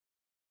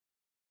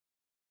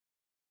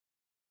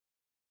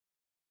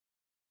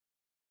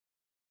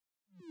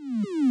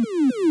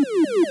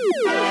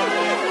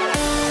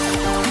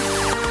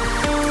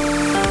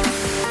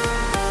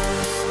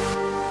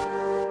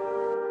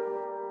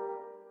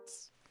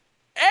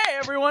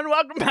everyone.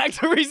 Welcome back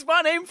to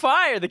Respawn Aim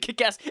Fire, the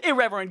kick-ass,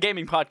 irreverent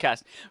gaming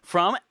podcast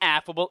from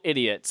Affable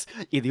Idiots.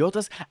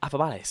 Idiotas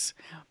afables.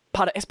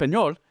 Para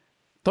español,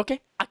 toque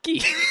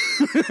aquí.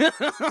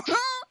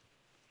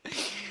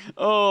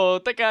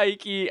 Oh, toca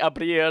aquí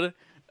abrir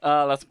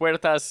las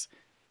puertas.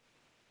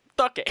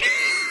 Toque.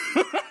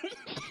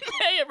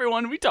 Hey,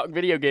 everyone. We talk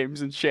video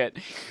games and shit.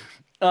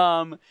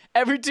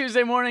 Every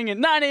Tuesday morning at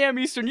 9 a.m.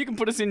 Eastern, you can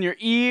put us in your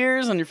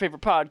ears on your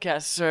favorite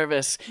podcast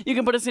service. You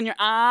can put us in your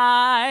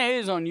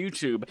eyes on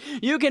YouTube.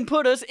 You can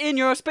put us in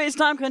your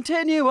space-time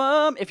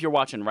continuum if you're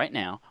watching right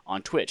now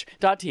on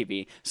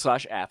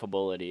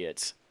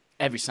twitch.tv/affableidiots.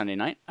 Every Sunday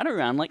night at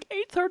around like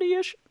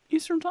 8:30-ish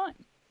Eastern time.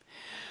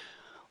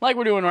 Like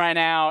we're doing right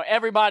now.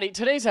 Everybody,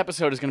 today's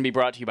episode is going to be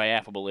brought to you by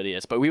Affable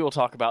Idiots, but we will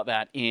talk about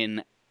that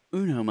in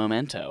uno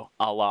momento,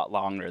 a lot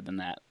longer than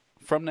that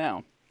from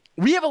now.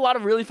 We have a lot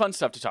of really fun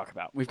stuff to talk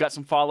about. We've got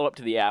some follow-up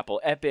to the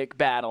Apple Epic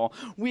battle.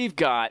 We've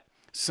got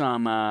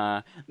some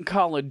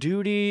Call of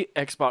Duty,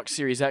 Xbox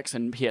Series X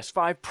and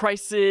PS5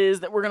 prices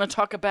that we're going to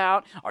talk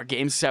about. Are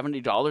games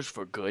 $70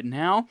 for good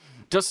now?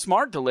 Does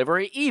smart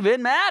delivery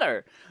even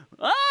matter?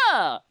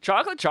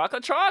 Chocolate,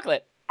 chocolate,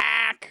 chocolate.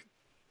 Ack.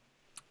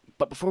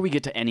 But before we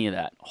get to any of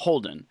that,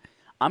 Holden,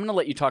 I'm going to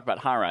let you talk about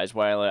Hi-Rise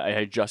while I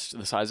adjust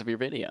the size of your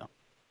video.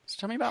 So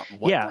tell me about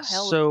what the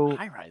hell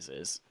Hi-Rise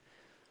is.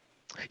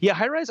 Yeah,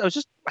 Hi-Rise, I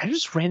just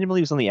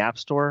randomly was on the App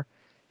Store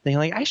thinking,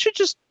 like, I should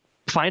just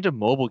find a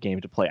mobile game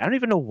to play. I don't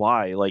even know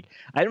why. Like,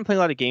 I haven't played a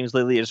lot of games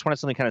lately. I just wanted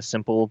something kind of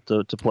simple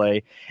to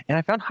play. And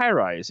I found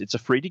Hi-Rise. It's a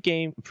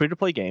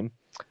free-to-play game.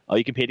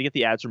 You can pay to get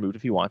the ads removed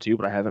if you want to,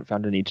 but I haven't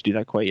found a need to do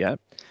that quite yet.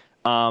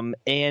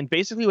 And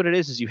basically what it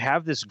is you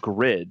have this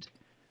grid.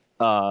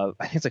 I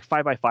think it's like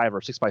 5x5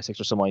 or 6x6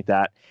 or something like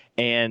that.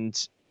 And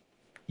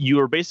you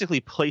are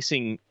basically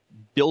placing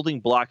building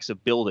blocks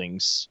of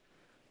buildings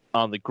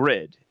on the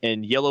grid,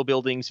 and yellow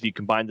buildings, if you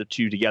combine the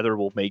two together,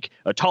 will make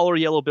a taller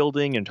yellow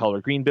building and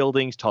taller green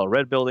buildings, taller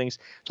red buildings,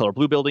 taller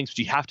blue buildings, but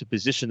you have to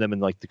position them in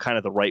like the kind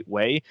of the right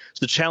way.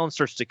 So the challenge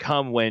starts to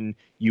come when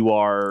you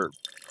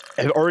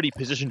have already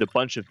positioned a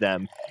bunch of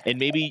them, and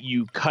maybe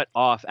you cut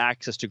off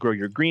access to grow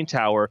your green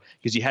tower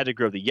because you had to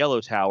grow the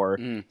yellow tower.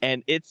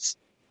 And it's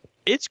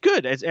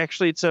good.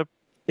 It's a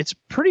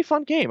pretty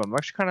fun game.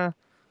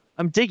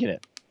 I'm digging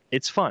it.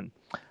 It's fun.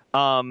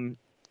 It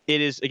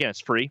is, again,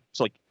 it's free.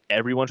 So like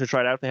everyone should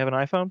try it out if they have an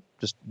iPhone.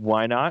 Just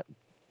why not?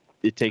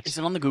 It takes Is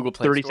it on the Google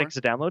Play 30 Store? seconds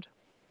to download.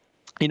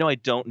 I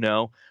don't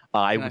know.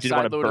 I didn't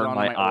want to burn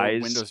my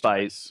eyes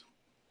by.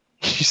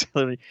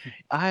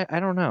 I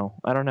don't know.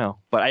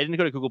 But I didn't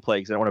go to Google Play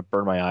because I don't want to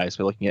burn my eyes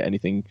by looking at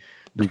anything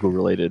Google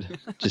related.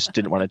 Just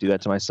didn't want to do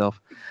that to myself.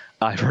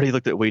 I've already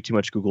looked at way too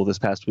much Google this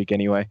past week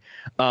anyway.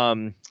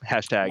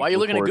 Hashtag. Why are you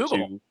looking at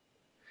Google?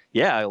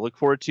 I look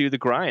forward to The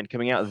Grind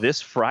coming out this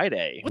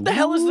Friday. What the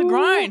hell is The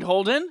Grind,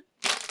 Holden?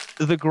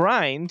 The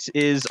Grind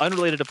is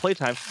unrelated to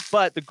Playtime,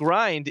 but The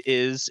Grind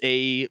is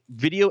a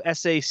video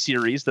essay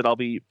series that I'll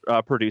be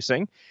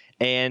producing,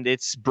 and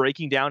it's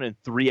breaking down in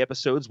 3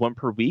 episodes, 1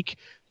 per week,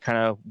 kind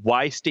of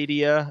why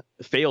Stadia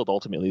failed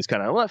ultimately. It's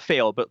kind of, well, not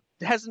failed, but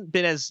it hasn't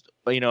been as,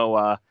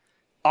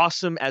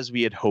 awesome as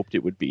we had hoped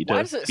it would be.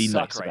 Why does it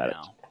suck right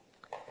now?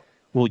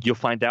 Well, you'll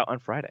find out on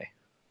Friday.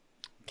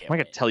 I'm not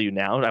going to tell you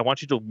now. I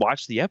want you to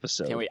watch the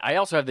episode. Can't wait. I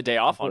also have the day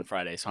off on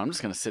Friday, so I'm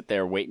just going to sit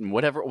there waiting.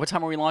 What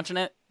time are we launching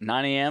it?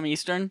 9 a.m.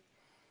 Eastern?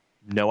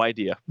 No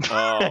idea. Oh,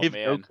 I have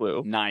man. no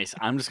clue. Nice.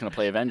 I'm just going to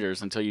play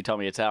Avengers until you tell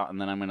me it's out,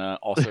 and then I'm going to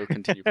also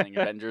continue playing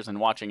Avengers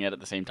and watching it at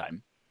the same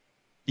time.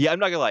 Yeah, I'm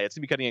not going to lie. It's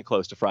going to be cutting it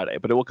close to Friday,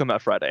 but it will come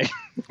out Friday.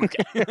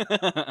 Okay.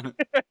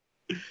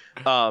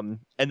 And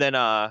then,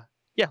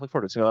 look forward to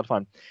it. It's going to be a lot of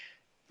fun.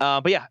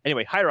 But yeah,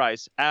 anyway,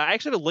 Hi-Rise. I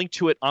actually have a link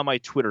to it on my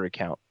Twitter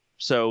account.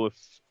 So if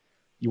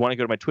you want to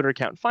go to my Twitter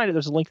account and find it,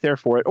 there's a link there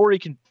for it. Or you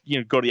can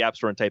go to the App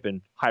Store and type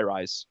in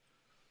Hi-Rise.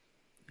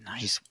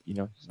 Nice.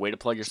 Just, way to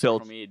plug your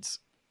social medias.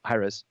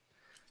 Hi-Rise.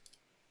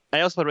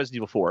 I also played Resident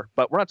Evil 4,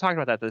 but we're not talking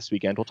about that this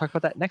weekend. We'll talk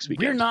about that next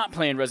weekend. We're not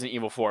playing Resident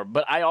Evil 4,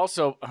 but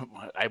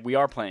we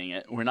are playing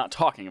it. We're not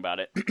talking about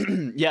it.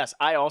 Yes,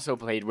 I also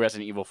played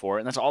Resident Evil 4,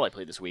 and that's all I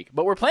played this week.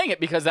 But we're playing it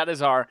because that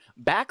is our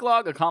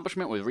backlog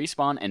accomplishment with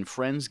Respawn and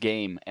Friends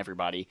game,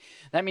 everybody.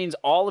 That means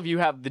all of you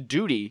have the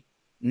duty,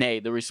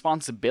 nay, the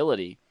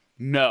responsibility,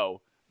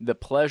 no, the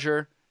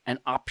pleasure and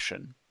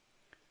option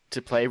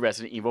to play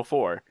Resident Evil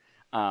 4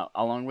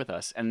 along with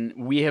us. And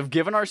we have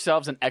given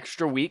ourselves an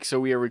extra week, so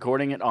we are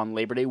recording it on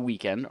Labor Day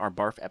weekend, our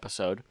BARF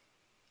episode.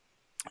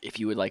 If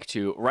you would like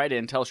to write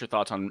in, tell us your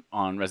thoughts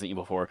on Resident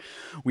Evil 4.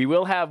 We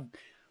will have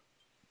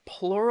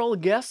plural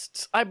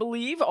guests, I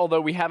believe,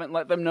 although we haven't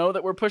let them know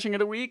that we're pushing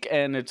it a week,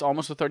 and it's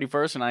almost the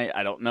 31st, and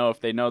I don't know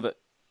if they know that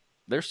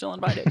they're still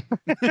invited.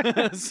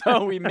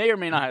 So we may or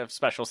may not have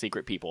special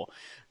secret people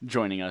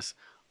joining us.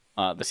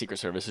 The Secret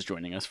Service is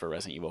joining us for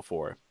Resident Evil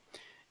 4.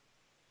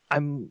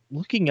 I'm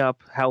looking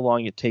up how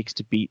long it takes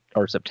to beat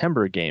our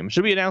September game.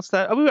 Should we announce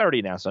that? Oh, we already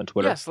announced on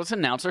Twitter. Yes, let's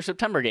announce our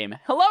September game.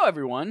 Hello,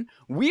 everyone.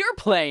 We are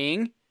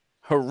playing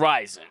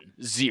Horizon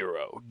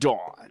Zero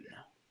Dawn.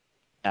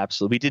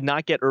 Absolutely. We did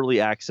not get early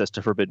access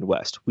to Forbidden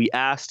West. We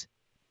asked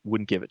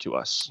wouldn't give it to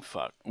us.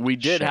 Fuck. We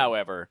did, Shame.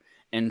 however,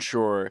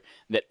 ensure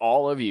that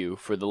all of you,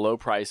 for the low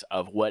price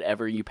of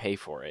whatever you pay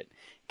for it,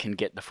 can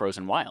get the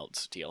Frozen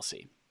Wilds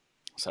DLC.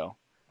 So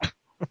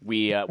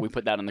we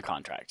put that in the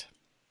contract.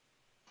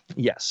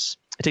 Yes.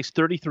 It takes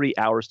 33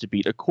 hours to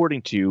beat,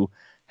 according to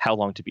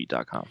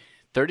howlongtobeat.com.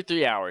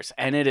 33 hours,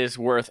 and it is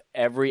worth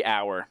every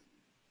hour.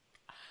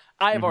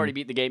 I have already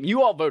beat the game.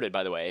 You all voted,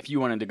 by the way. If you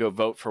wanted to go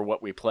vote for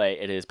what we play,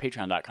 it is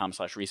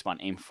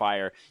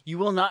patreon.com/respawn-aimfire. You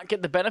will not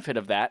get the benefit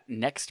of that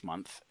next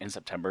month in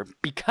September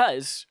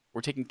because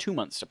we're taking 2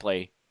 months to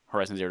play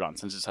Horizon Zero Dawn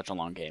since it's such a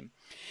long game.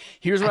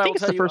 Here's what I think will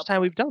it's tell the you first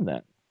time we've done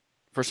that.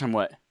 First time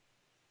what?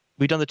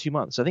 We've done the 2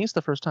 months. I think it's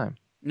the first time.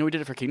 No, we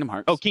did it for Kingdom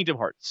Hearts. Oh, Kingdom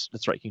Hearts.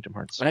 That's right, Kingdom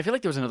Hearts. And I feel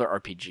like there was another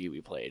RPG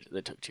we played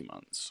that took 2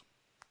 months.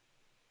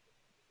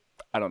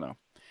 I don't know.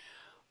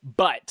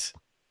 But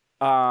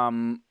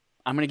I'm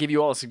going to give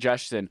you all a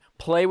suggestion.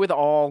 Play with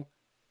all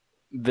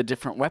the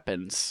different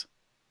weapons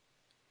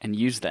and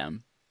use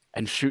them.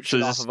 And shoot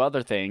shit off of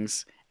other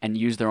things and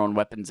use their own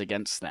weapons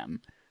against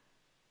them.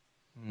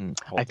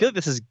 I feel like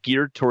this is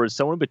geared towards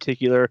someone in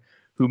particular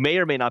who may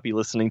or may not be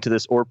listening to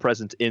this or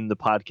present in the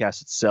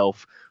podcast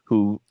itself,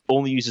 who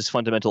only uses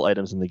fundamental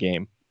items in the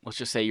game. Let's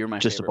just say you're my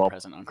Just favorite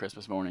present on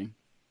Christmas morning.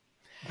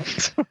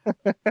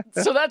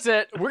 So that's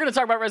it. We're going to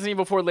talk about Resident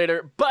Evil 4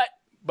 later. But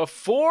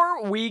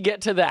before we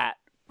get to that,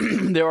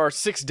 there are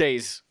 6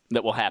 days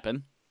that will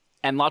happen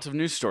and lots of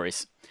news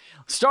stories.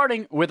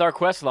 Starting with our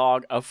quest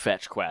log of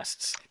fetch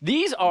quests.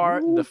 These are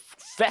the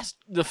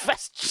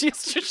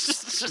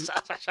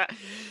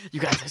you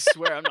guys, I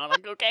swear I'm not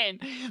on cocaine.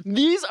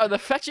 These are the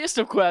fetchiest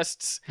of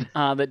quests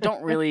that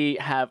don't really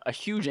have a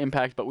huge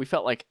impact, but we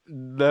felt like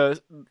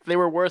they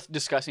were worth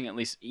discussing, at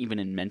least even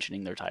in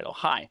mentioning their title.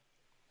 Hi.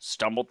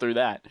 Stumbled through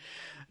that.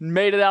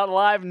 Made it out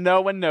alive.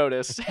 No one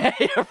noticed.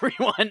 Hey,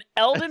 everyone.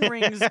 Elden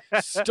Ring's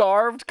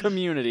starved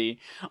community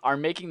are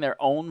making their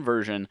own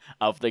version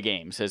of the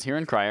game, says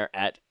Hiran Cryer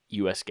at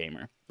US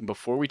Gamer.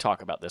 Before we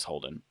talk about this,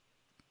 Holden,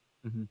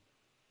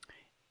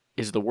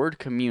 is the word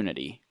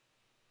community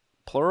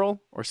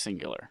plural or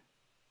singular?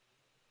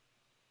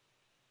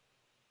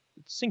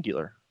 It's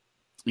singular.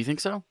 You think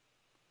so?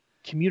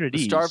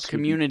 Communities. The starved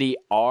community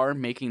are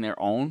making their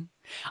own.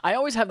 I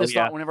always have this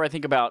thought whenever I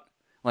think about,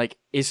 like,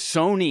 is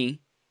Sony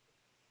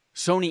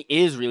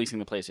is releasing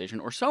the PlayStation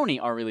or Sony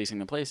are releasing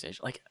the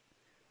PlayStation? Like,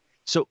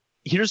 so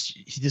here's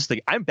this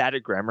thing. I'm bad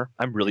at grammar.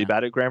 I'm really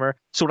bad at grammar.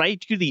 So when I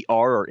do the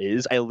R or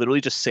is, I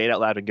literally just say it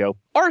out loud and go,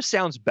 R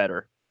sounds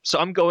better. So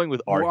I'm going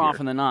with R more here.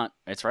 often than not,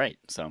 it's right.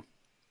 So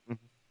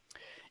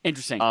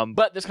interesting.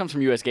 But this comes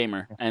from US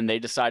Gamer, and they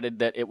decided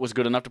that it was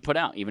good enough to put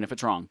out, even if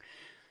it's wrong.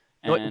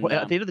 And,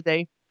 at the end of the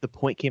day, the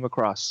point came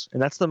across,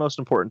 and that's the most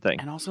important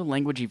thing. And also,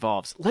 language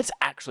evolves. Let's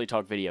actually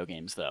talk video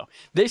games, though.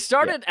 They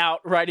started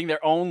out writing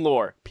their own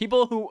lore.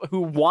 People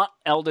who want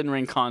Elden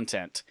Ring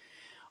content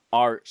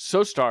are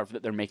so starved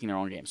that they're making their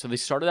own game. So they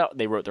started out,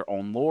 they wrote their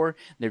own lore,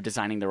 they're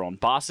designing their own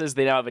bosses,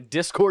 they now have a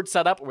Discord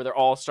set up where they're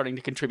all starting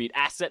to contribute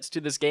assets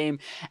to this game,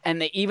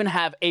 and they even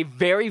have a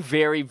very,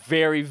 very,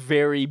 very,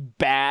 very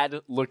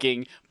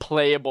bad-looking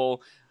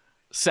playable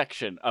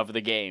section of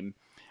the game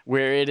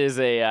where it is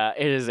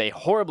a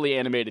horribly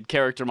animated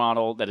character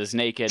model that is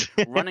naked,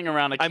 running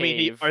around a cave. I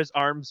mean, his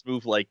arms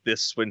move like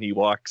this when he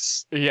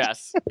walks.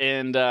 Yes,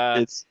 and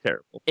it's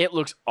terrible. It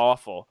looks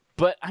awful.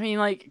 But, I mean,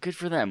 like, good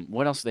for them.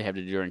 What else do they have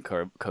to do during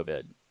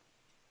COVID?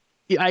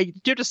 Yeah, I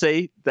do have to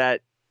say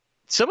that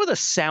some of the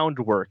sound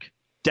work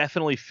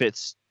definitely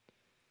fits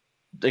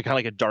kind of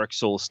like a Dark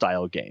Souls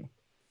style game.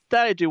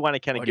 That I do want to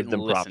kind of give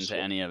them props. Listen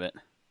to any of it.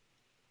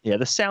 Yeah,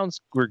 the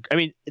sounds were, I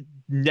mean,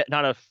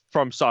 not a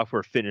From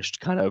Software finished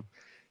kind of,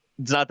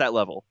 it's not that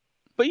level.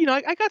 But, you know,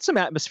 I got some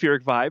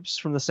atmospheric vibes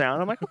from the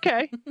sound. I'm like,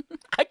 okay.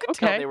 I could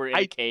tell they were in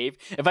a cave.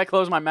 If I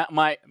close my mouth,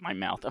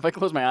 if I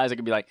close my eyes, I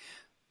could be like,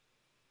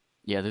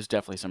 yeah, there's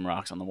definitely some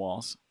rocks on the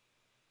walls.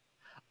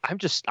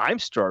 I'm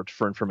starved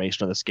for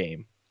information on this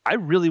game. I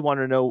really want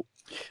to know.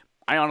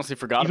 I honestly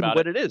forgot even about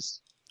what it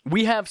is.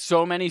 We have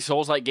so many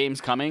Souls-like games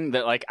coming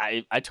that, like,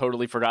 I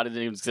totally forgot it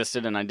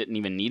existed and I didn't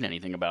even need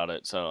anything about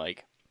it. So,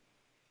 like,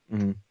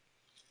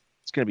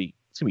 it's gonna be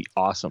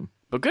awesome.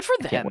 But good for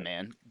them,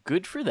 man.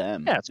 Good for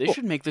them. Yeah, they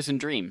should make this in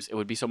Dreams. It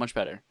would be so much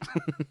better.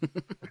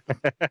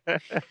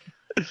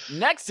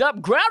 Next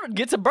up, Grounded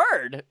gets a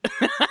bird.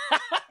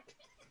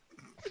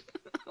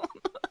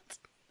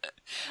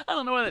 I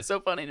don't know why that's so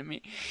funny to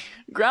me.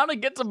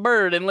 Grounded gets a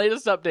bird in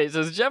latest update,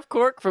 says Jeff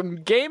Cork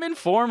from Game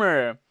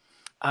Informer.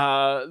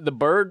 The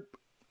bird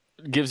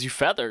gives you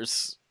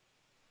feathers,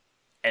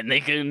 and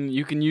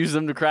you can use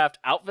them to craft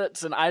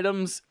outfits and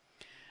items.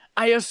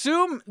 I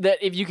assume that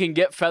if you can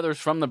get feathers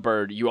from the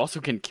bird, you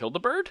also can kill the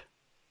bird?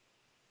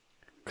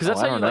 Because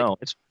that's how you know.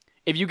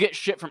 If you get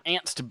shit from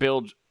ants to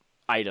build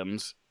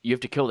items, you have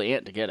to kill the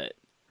ant to get it.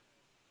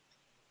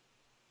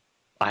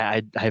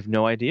 I have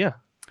no idea.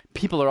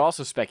 People are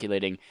also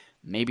speculating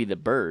maybe the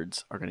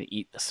birds are going to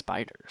eat the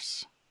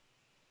spiders.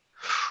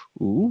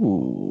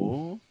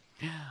 Ooh.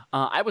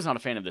 I was not a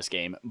fan of this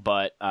game,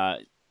 but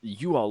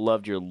you all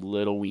loved your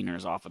little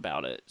wieners off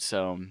about it.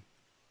 So,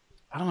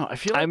 I don't know. I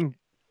feel like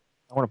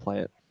I want to play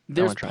it.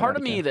 There's try part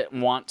that of me again. that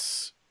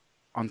wants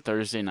on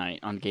Thursday night,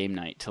 on game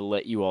night, to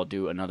let you all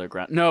do another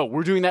ground. No,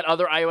 we're doing that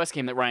other iOS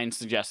game that Ryan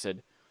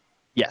suggested.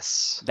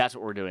 Yes. That's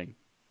what we're doing.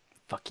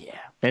 Fuck yeah.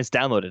 And it's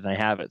downloaded, and I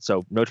have it,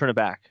 so no turning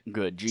back.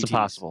 Good. GTs. It's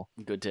impossible.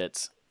 Good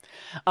tits.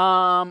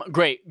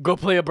 Great. Go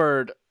play a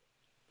bird.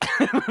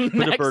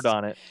 Put a bird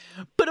on it.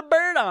 Put a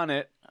bird on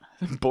it.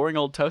 Boring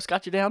old toast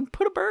got you down.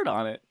 Put a bird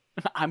on it.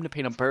 I'm going to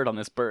paint a bird on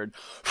this bird.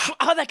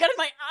 Oh, that got in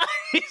my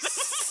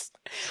eyes.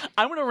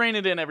 I'm going to rein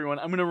it in, everyone.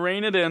 I'm going to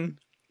rein it in.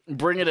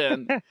 Bring it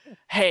in.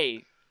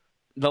 Hey,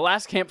 The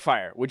Last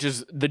Campfire, which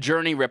is the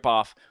Journey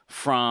ripoff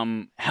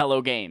from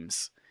Hello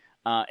Games.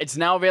 It's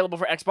now available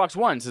for Xbox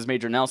One, says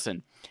Major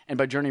Nelson. And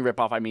by Journey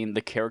ripoff, I mean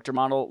the character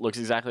model looks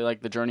exactly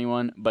like the Journey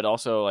one, but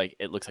also like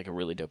it looks like a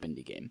really dope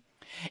indie game.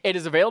 It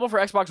is available for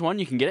Xbox One.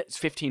 You can get it. It's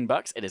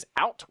 $15. It is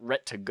out,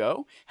 ready to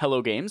go.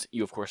 Hello Games.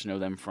 You, of course, know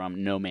them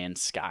from No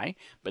Man's Sky,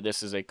 but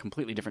this is a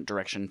completely different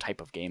direction type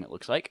of game, it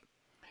looks like.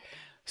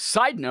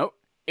 Side note,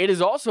 it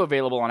is also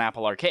available on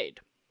Apple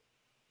Arcade.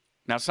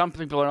 Now, some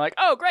people are like,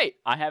 oh, great,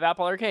 I have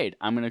Apple Arcade.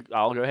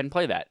 I'll go ahead and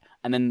play that.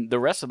 And then the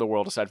rest of the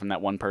world, aside from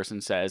that one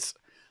person, says,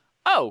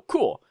 oh,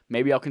 cool,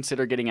 maybe I'll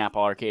consider getting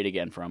Apple Arcade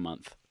again for a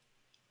month.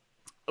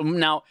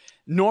 Now,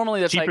 normally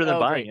that's cheaper like, than oh,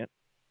 buying great. it.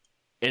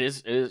 It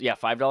is, yeah,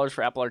 $5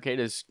 for Apple Arcade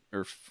is,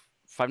 or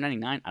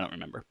 $5.99, I don't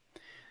remember,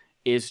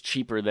 is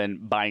cheaper than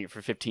buying it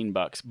for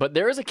 $15. But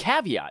there is a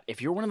caveat.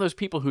 If you're one of those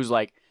people who's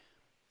like,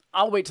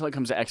 I'll wait till it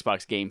comes to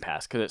Xbox Game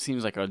Pass, because it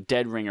seems like a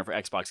dead ringer for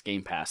Xbox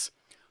Game Pass.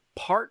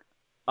 Part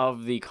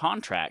of the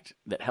contract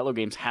that Hello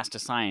Games has to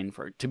sign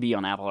to be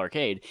on Apple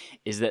Arcade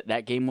is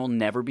that game will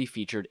never be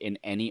featured in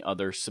any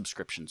other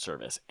subscription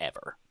service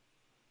ever.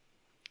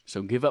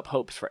 So give up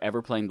hopes for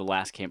ever playing The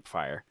Last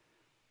Campfire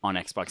on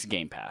Xbox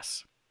Game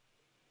Pass.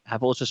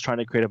 Apple is just trying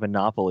to create a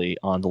monopoly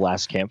on The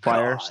Last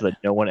Campfire so that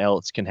no one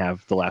else can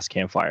have The Last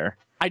Campfire.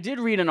 I did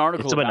read an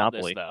article about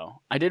monopoly. this,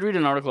 though. I did read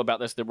an article about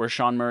this where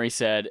Sean Murray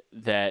said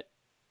that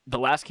The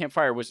Last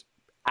Campfire was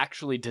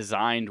actually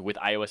designed with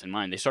iOS in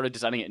mind. They started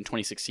designing it in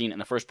 2016,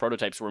 and the first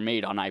prototypes were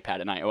made on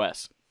iPad and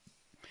iOS.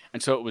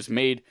 And so it was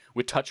made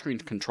with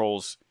touchscreen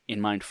controls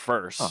in mind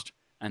first.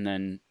 And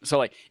then, so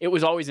like, it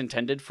was always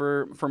intended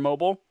for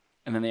mobile,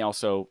 and then they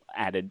also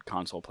added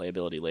console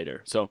playability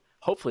later. So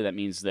hopefully that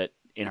means that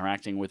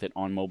interacting with it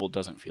on mobile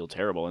doesn't feel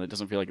terrible, and it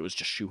doesn't feel like it was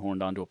just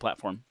shoehorned onto a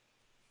platform.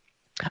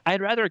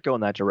 I'd rather it go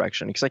in that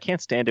direction, because I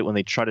can't stand it when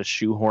they try to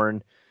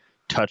shoehorn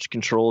touch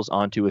controls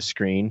onto a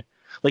screen.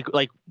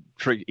 Like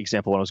for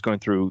example, when I was going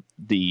through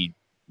the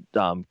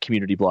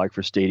community blog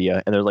for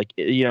Stadia, and they're like,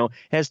 it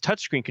has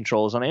touchscreen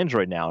controls on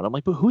Android now, and I'm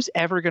like, but who's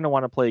ever going to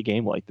want to play a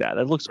game like that?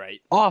 That looks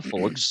awful.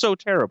 It looks so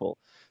terrible.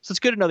 So it's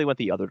good to know they went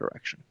the other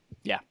direction.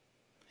 Yeah.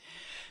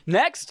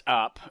 Next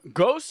up,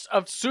 Ghost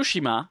of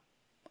Tsushima,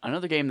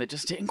 another game that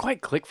just didn't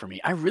quite click for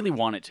me. I really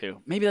want it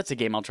to. Maybe that's a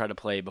game I'll try to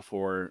play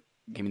before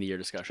Game of the Year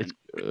discussion.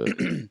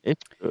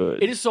 It's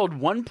good. It has sold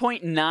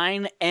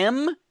 1.9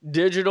 M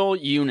digital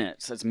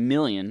units. That's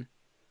million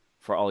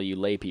for all you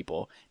lay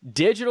people.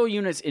 Digital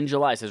units in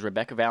July, says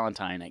Rebecca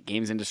Valentine at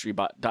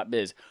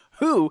gamesindustry.biz,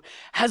 who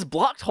has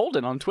blocked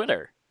Holden on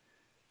Twitter.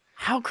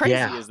 How crazy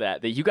is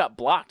that you got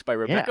blocked by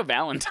Rebecca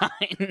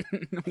Valentine?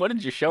 What,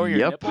 did you show her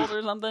your nipples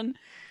or something?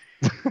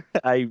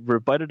 I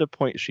rebutted a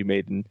point she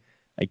made, and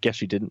I guess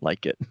she didn't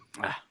like it.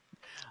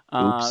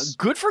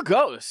 Good for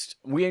Ghost.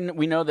 We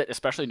know that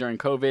especially during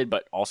COVID,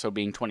 but also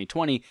being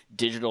 2020,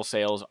 digital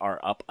sales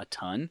are up a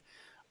ton.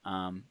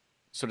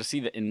 So to see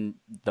that in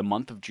the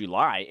month of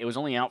July, it was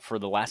only out for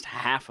the last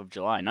half of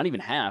July, not even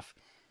half,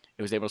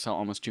 it was able to sell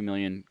almost 2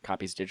 million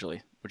copies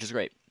digitally, which is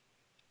great.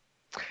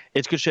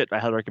 It's good shit. I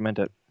highly recommend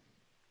it.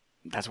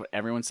 That's what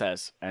everyone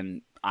says.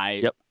 And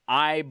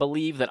I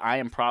believe that I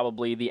am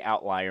probably the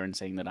outlier in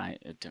saying that I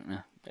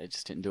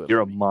just didn't do it.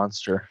 You're a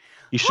monster.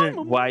 You shouldn't.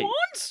 I'm a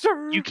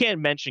monster. You can't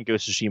mention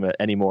Ghost of Tsushima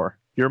anymore.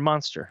 You're a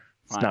monster.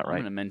 It's not right.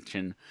 I'm going to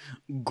mention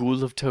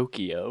Ghoul of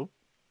Tokyo.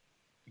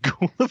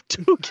 Ghoul of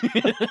Tokyo.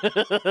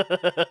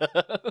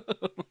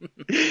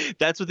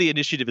 That's what the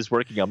initiative is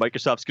working on.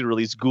 Microsoft's going to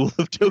release Ghoul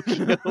of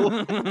Tokyo.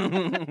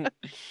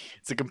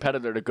 It's a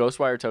competitor to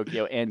Ghostwire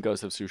Tokyo and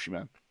Ghost of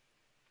Tsushima.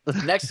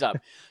 Next up,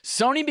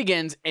 Sony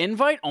begins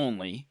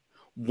invite-only,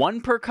 one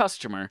per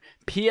customer,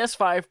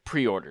 PS5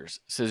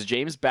 pre-orders, says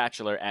James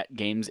Batchelor at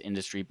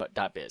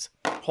gamesindustry.biz.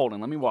 Hold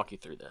on, let me walk you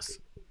through this.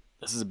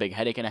 This is a big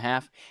headache and a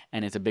half,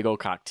 and it's a big old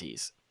cock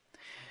tease.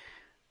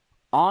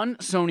 On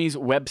Sony's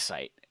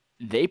website,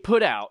 they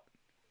put out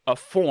a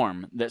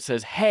form that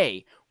says,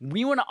 hey,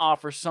 we want to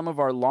offer some of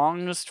our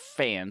longest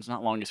fans,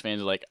 not longest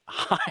fans, like,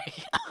 hi,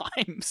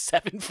 I'm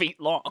 7 feet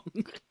long.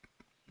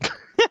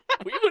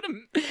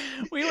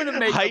 we want to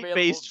make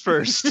height-based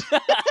first.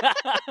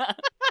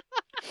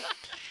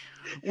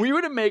 We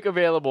want to make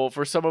available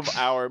for some of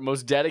our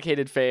most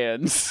dedicated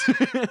fans.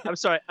 I'm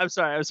sorry.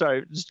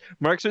 Just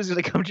Mark's going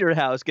to come to your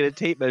house, get a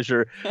tape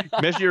measure,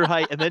 measure your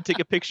height, and then take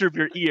a picture of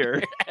your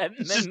ear. And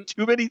It's then, just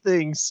too many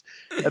things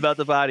about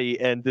the body,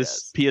 and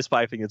this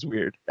PS5 thing is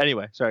weird.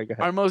 Anyway, sorry, go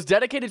ahead. our most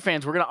dedicated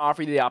fans, we're going to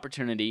offer you the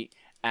opportunity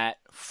at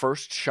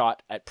first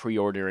shot at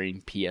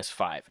pre-ordering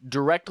PS5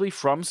 directly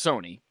from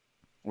Sony,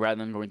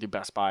 rather than going through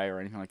Best Buy or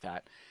anything like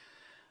that.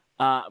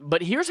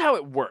 But here's how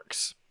it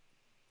works.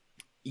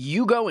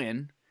 You go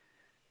in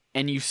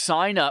and you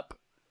sign up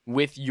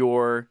with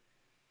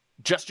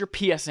just your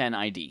PSN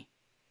ID.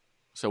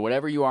 So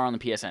whatever you are on the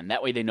PSN.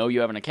 That way they know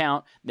you have an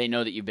account. They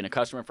know that you've been a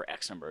customer for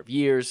X number of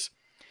years.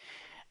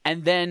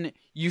 And then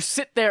you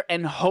sit there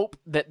and hope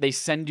that they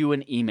send you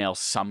an email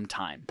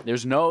sometime.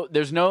 There's no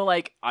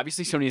like,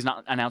 obviously Sony has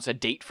not announced a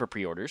date for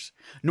pre-orders,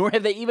 nor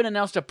have they even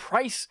announced a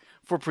price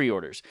for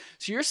pre-orders.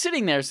 So you're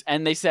sitting there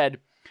and they said,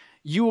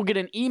 you will get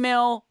an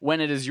email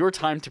when it is your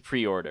time to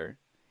pre-order.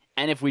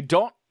 And if we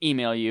don't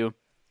email you,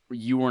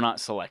 you were not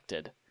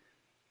selected.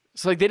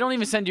 So like they don't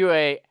even send you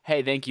a,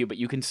 hey, thank you, but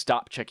you can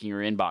stop checking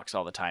your inbox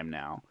all the time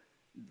now.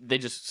 They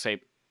just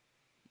say,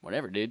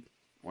 whatever, dude.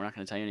 We're not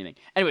going to tell you anything.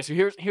 Anyway, so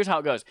here's how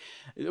it goes.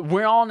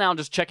 We're all now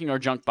just checking our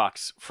junk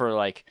box for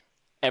like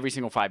every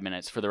single 5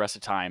 minutes for the rest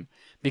of the time.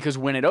 Because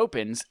when it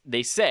opens,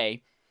 they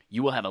say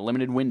you will have a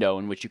limited window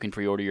in which you can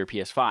pre-order your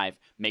PS5.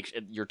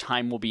 Your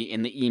time will be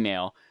in the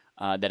email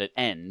that it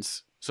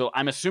ends. So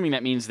I'm assuming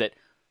that means that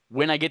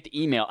when I get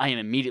the email, I am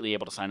immediately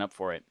able to sign up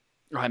for it.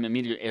 Or I'm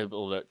immediately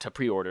able to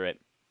pre-order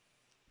it.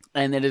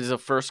 And it is a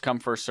first come,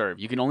 first serve.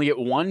 You can only get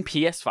one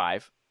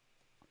PS5.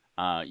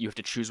 You have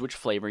to choose which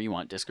flavor you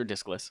want, disc or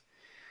discless.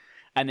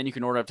 And then you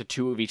can order up to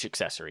 2 of each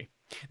accessory.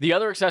 The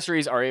other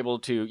accessories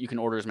you can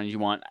order as many as you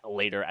want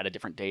later at a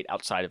different date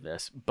outside of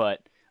this.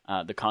 But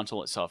the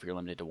console itself, you're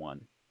limited to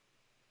 1.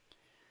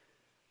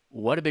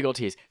 What a big old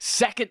tease.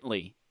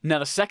 Secondly, now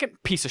the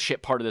second piece of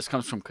shit part of this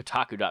comes from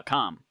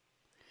Kotaku.com,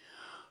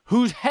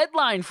 whose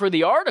headline for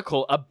the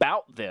article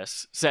about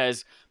this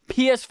says,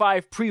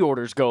 PS5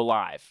 pre-orders go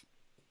live.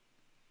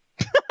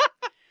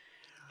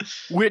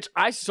 Which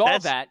I saw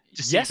that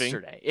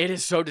yesterday. It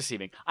is so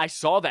deceiving. I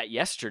saw that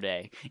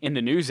yesterday in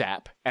the news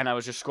app, and I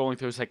was just scrolling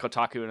through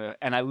Kotaku,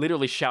 and I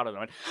literally shouted, I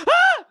went,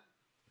 ah!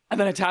 And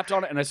then I tapped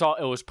on it, and I saw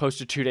it was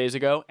posted 2 days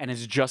ago, and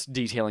it's just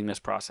detailing this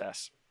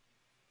process.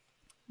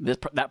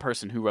 That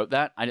person who wrote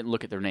that, I didn't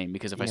look at their name,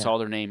 because if I saw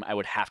their name, I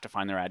would have to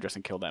find their address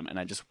and kill them, and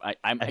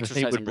I'm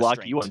exercising they would block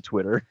restraint. you on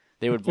Twitter.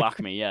 They would block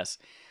me, yes.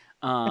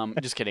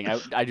 Just kidding.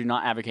 I do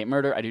not advocate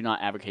murder. I do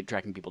not advocate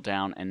tracking people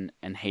down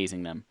and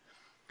hazing them.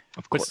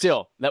 Of course. But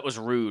still, that was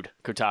rude,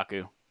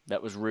 Kotaku.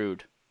 That was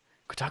rude.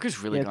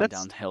 Kotaku's really gone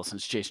downhill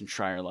since Jason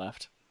Schreier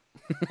left.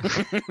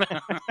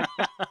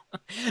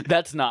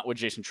 That's not what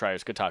Jason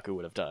Schreier's Kotaku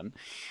would have done.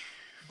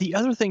 The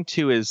other thing,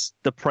 too, is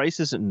the price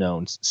isn't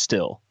known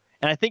still.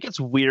 And I think it's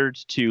weird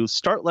to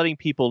start letting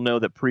people know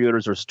that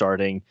pre-orders are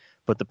starting,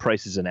 but the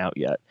price isn't out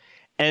yet.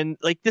 And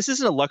like, this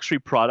isn't a luxury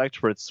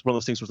product where it's one of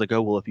those things where it's like,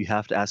 oh, well, if you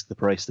have to ask the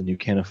price, then you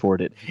can't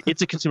afford it.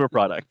 It's a consumer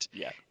product.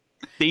 Yeah.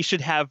 They should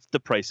have the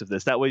price of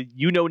this. That way,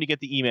 you know, when you get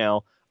the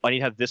email, I need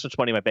to have this much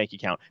money in my bank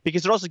account,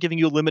 because they're also giving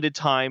you a limited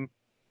time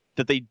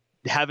that they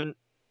haven't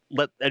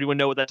let anyone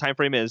know what that time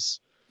frame is.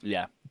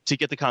 Yeah. To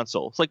get the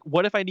console. It's like,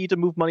 what if I need to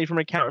move money from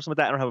an account or something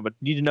like that? I don't have, but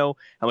need to know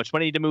how much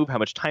money I need to move, how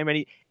much time I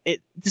need.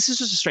 This is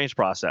just a strange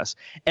process.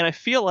 And I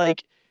feel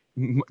like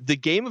the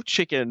game of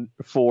chicken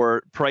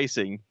for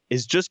pricing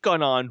has just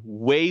gone on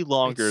way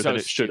longer than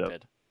it should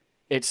have.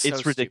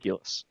 It's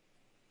ridiculous.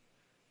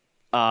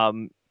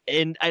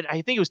 And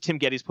I think it was Tim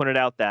Geddes pointed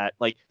out that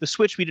like the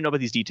Switch, we didn't know about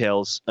these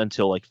details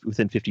until like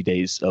within 50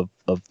 days of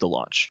the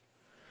launch.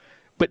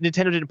 But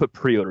Nintendo didn't put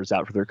pre-orders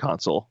out for their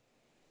console.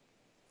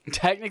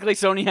 Technically,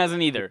 Sony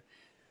hasn't either.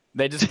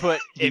 They just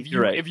put if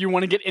you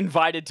want to get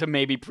invited to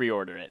maybe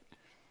pre-order it.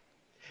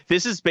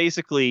 This is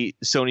basically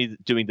Sony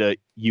doing the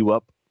you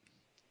up.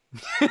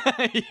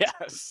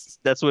 Yes,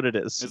 that's what it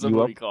is. It's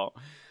what we call.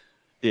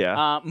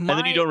 Yeah, and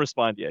then you don't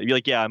respond yet. You're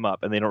like, yeah, I'm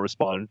up, and they don't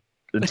respond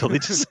until they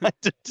decide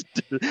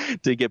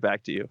to get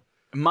back to you.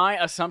 My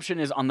assumption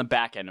is on the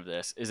back end of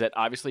this is that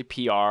obviously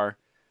PR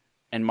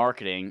and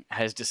marketing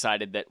has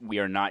decided that we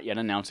are not yet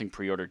announcing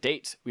pre-order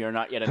dates. We are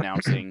not yet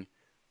announcing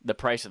the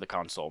price of the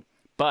console.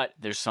 But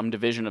there's some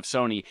division of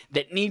Sony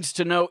that needs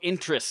to know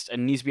interest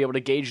and needs to be able to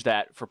gauge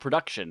that for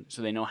production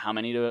so they know how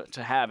many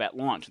to have at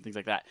launch and things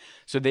like that.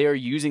 So they are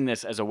using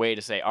this as a way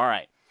to say, all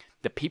right,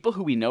 the people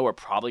who we know are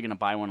probably going to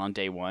buy one on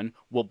day one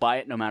will buy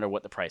it no matter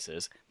what the price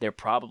is. They're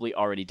probably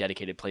already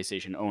dedicated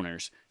PlayStation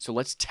owners. So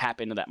let's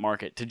tap into that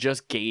market to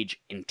just gauge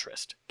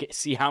interest.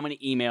 See how many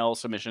email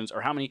submissions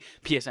or how many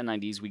PSN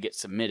IDs we get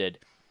submitted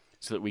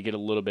so that we get a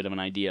little bit of an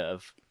idea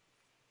of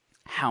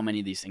how many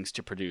of these things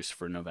to produce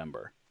for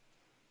November.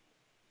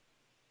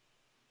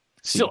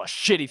 Still a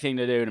shitty thing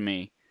to do to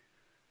me.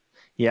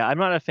 Yeah, I'm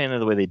not a fan of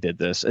the way they did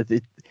this.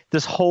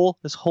 This whole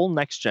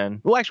next gen.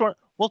 Well, actually,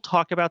 we'll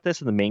talk about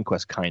this in the main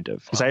quest, kind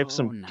of, because I have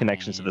some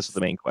connections to this with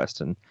the main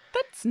quest and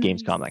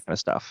Gamescom, that kind of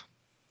stuff.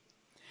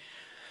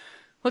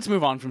 Let's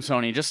move on from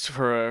Sony just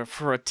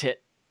for a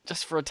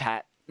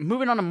tat.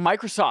 Moving on to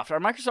Microsoft, our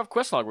Microsoft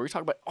Quest log, where we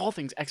talk about all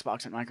things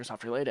Xbox and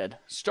Microsoft related.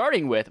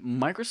 Starting with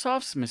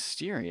Microsoft's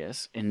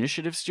mysterious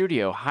Initiative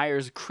Studio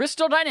hires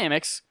Crystal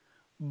Dynamics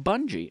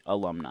Bungie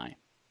alumni.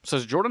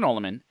 Says Jordan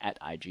Oloman at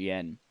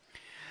IGN.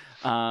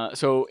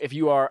 So if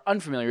you are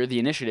unfamiliar, The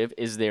Initiative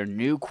is their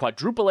new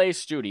quadruple A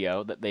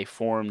studio that they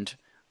formed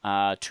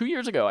 2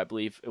 years ago, I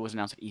believe. It was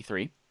announced at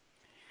E3.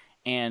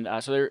 And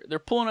so they're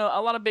pulling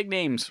a lot of big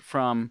names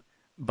from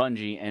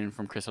Bungie and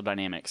from Crystal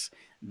Dynamics.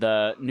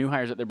 The new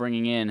hires that they're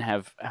bringing in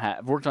have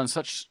worked on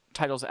such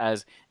titles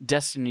as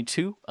Destiny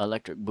 2,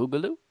 Electric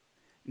Boogaloo,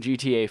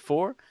 GTA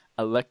 4,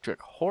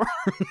 Electric Horror,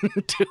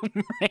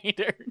 Tomb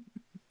Raider.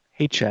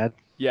 Hey, Chad.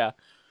 Yeah.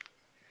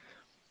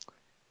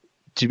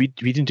 We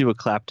didn't do a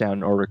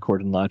clapdown or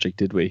record in Logic,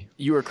 did we?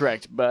 You were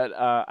correct, but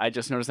I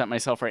just noticed that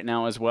myself right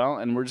now as well,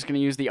 and we're just going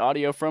to use the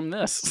audio from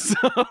this. So.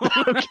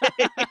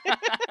 Okay.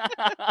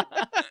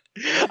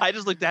 I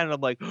just looked down and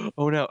I'm like,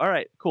 oh no. All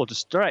right, cool.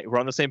 All right, we're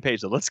on the same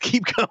page. So let's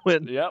keep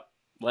going. Yep.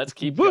 Let's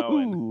keep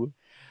going.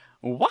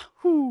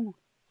 Wahoo!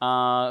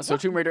 So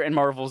Tomb Raider and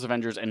Marvel's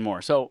Avengers and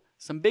more. So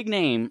some big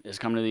name is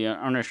coming to the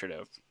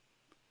Initiative.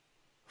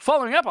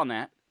 Following up on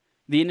that,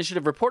 the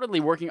Initiative reportedly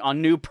working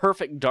on new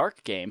Perfect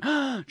Dark game.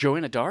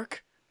 Joanna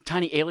Dark?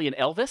 Tiny Alien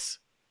Elvis?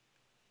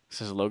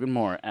 Says Logan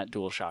Moore at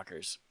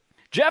DualShockers.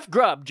 Jeffy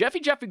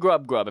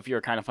Grubb, if you're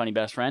a kind of funny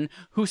best friend,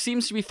 who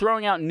seems to be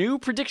throwing out new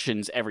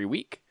predictions every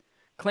week,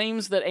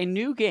 claims that a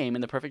new game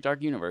in the Perfect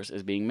Dark universe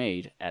is being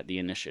made at the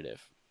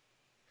Initiative.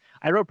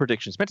 I wrote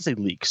predictions. Meant to say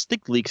leaks. I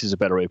think leaks is a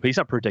better way, but he's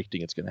not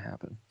predicting it's going to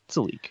happen. It's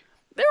a leak.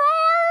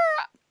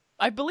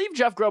 I believe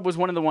Jeff Grubb was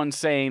one of the ones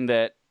saying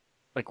that,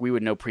 like, we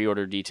would know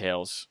pre-order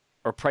details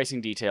or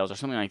pricing details or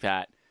something like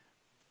that.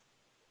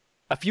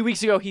 A few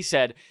weeks ago, he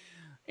said,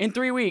 in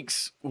 3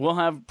 weeks, we'll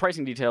have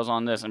pricing details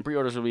on this, and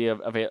pre-orders will be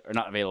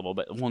not available,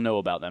 but we'll know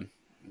about them.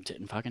 It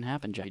didn't fucking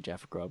happen,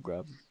 Jeff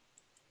Grubb.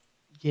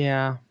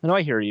 Yeah, no,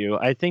 I hear you.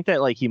 I think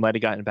that like he might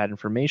have gotten bad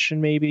information,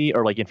 maybe,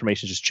 or like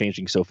information just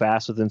changing so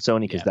fast within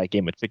Sony because that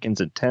game with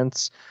Pickens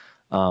intense.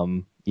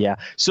 Yeah.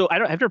 So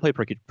I've never played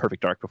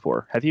Perfect Dark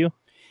before. Have you?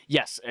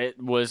 Yes, it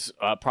was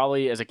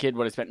probably as a kid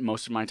what I spent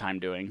most of my time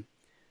doing.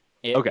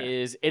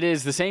 It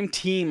is the same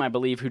team, I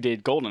believe, who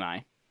did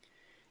GoldenEye,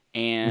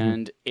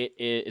 and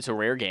it's a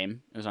rare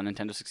game. It was on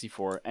Nintendo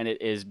 64, and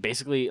it is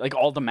basically like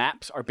all the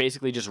maps are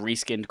basically just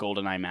reskinned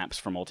GoldenEye maps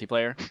for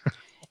multiplayer.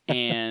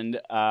 And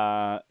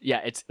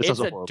it's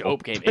a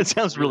dope game. It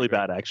sounds really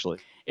bad, actually.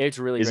 It's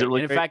really great. And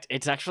in fact,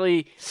 it's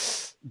actually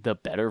the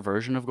better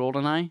version of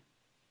GoldenEye.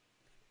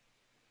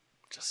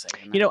 Just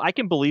saying that. You know, I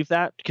can believe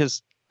that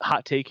because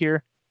hot take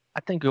here, I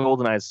think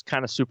GoldenEye is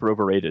kind of super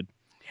overrated.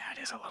 Yeah,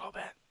 it is a little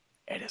bit.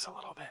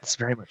 It's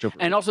very much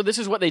overrated. And also, this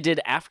is what they did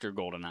after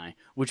GoldenEye,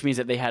 which means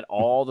that they had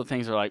all the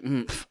things that are like,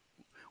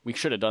 we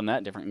should have done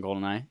that different in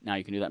GoldenEye. Now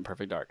you can do that in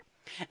Perfect Dark.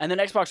 And then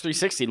Xbox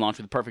 360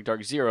 launched with Perfect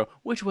Dark Zero,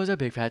 which was a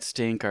big fat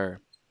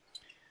stinker.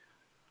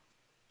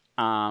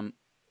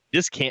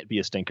 This can't be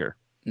a stinker.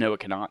 No, it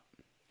cannot.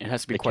 It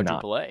has to be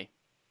quadruple A.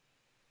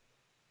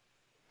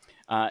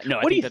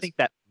 What do you think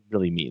that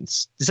really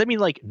means? Does that mean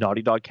like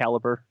Naughty Dog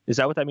caliber? Is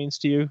that what that means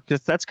to you?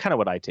 Because that's kind of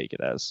what I take it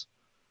as.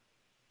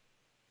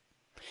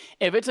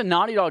 If it's a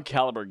Naughty Dog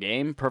caliber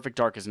game, Perfect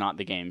Dark is not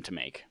the game to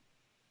make.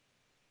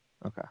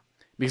 Okay.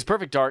 Because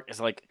Perfect Dark is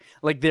like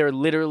there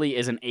literally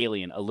is an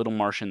alien, a little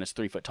Martian that's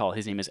 3 foot tall.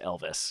 His name is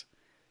Elvis,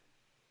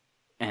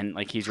 and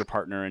like he's your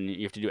partner, and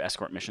you have to do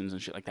escort missions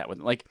and shit like that with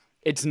him. Like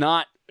it's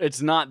not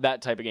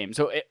that type of game.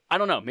 So I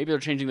don't know. Maybe they're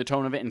changing the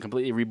tone of it and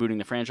completely rebooting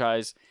the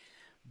franchise,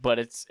 but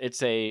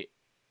it's a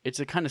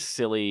kind of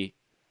silly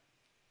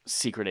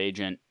secret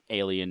agent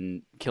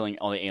alien killing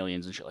all the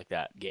aliens and shit like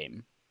that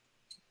game.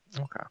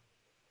 Okay.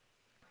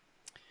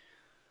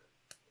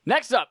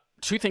 Next up,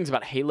 2 things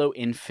about Halo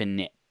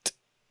Infinite.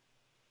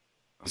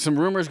 Some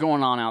rumors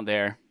going on out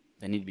there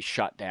that need to be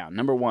shut down.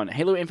 Number 1,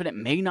 Halo Infinite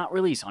may not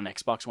release on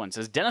Xbox One,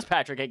 says Dennis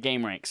Patrick at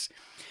GameRanks.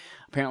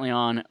 Apparently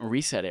on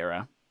Reset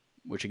Era,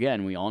 which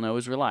again, we all know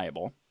is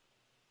reliable.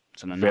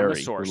 It's an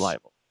anonymous source. Very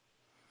reliable.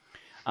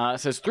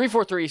 It says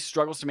 343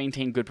 struggles to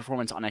maintain good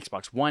performance on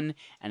Xbox One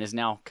and is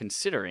now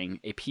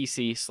considering a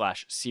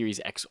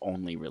PC/Series X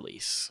only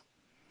release.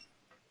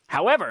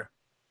 However,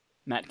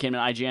 Matt Kim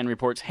at IGN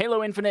reports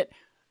Halo Infinite,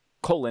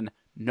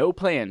 no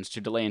plans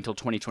to delay until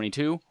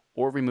 2022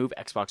 or remove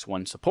Xbox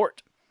One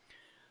support.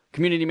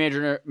 Community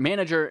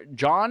manager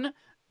John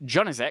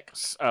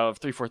Jonizek of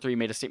 343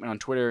 made a statement on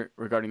Twitter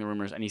regarding the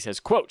rumors, and he says,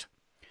 quote,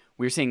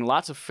 "We're seeing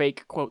lots of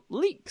fake, quote,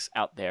 leaks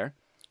out there,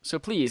 so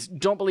please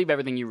don't believe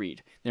everything you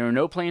read. There are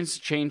no plans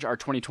to change our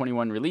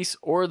 2021 release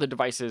or the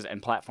devices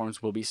and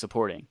platforms we'll be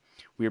supporting.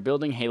 We are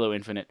building Halo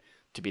Infinite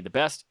to be the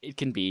best it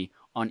can be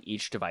on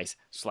each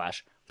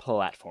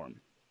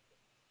device/platform."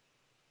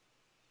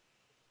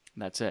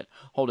 That's it.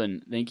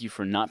 Holden, thank you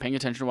for not paying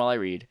attention while I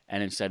read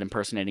and instead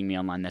impersonating me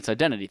online. That's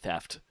identity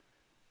theft.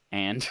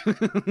 And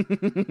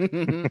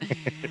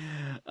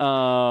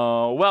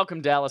welcome,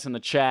 Dallas, in the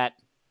chat.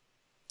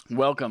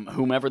 Welcome,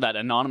 whomever that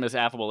anonymous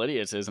affable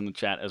idiot is in the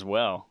chat as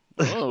well.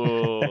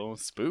 Oh,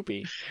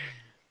 spoopy.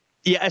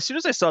 Yeah, as soon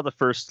as I saw the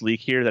first leak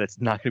here that it's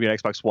not going to be on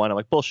Xbox One, I'm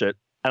like, bullshit.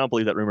 I don't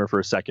believe that rumor for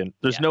a second.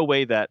 There's no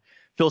way that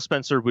Phil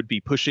Spencer would be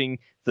pushing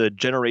the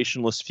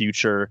generationless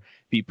future,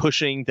 be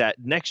pushing that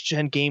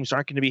next-gen games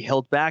aren't going to be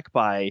held back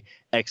by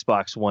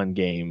Xbox One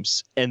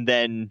games, and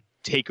then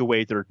take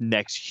away their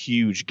next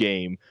huge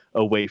game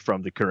away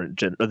from the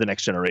current or the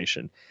next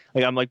generation.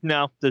 Like I'm like,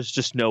 no, there's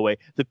just no way.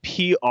 The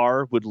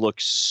PR would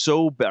look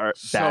so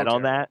bad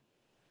on that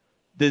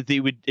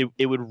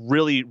it would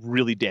really,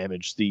 really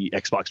damage the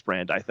Xbox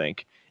brand. I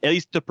think at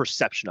least the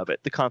perception of it.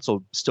 The console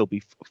would still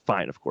be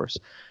fine, of course.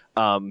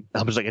 I'm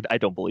just like, I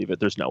don't believe it.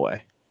 There's no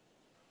way.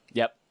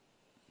 Yep.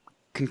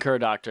 Concur,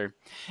 Doctor.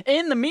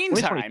 In the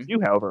meantime,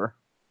 2022, however,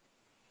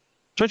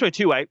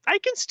 2022, I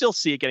can still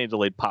see it getting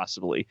delayed,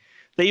 possibly.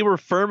 They were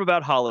firm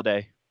about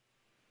holiday.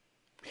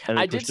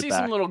 I did see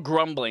some little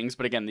grumblings,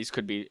 but again, these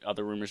could be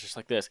other rumors just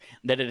like this,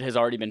 that it has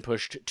already been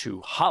pushed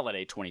to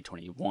holiday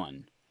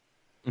 2021.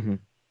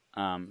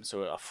 Mm-hmm.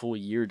 So a full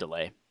year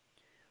delay.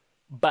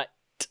 But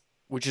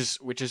which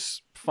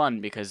is fun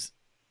because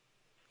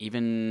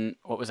even,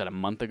 what was it, a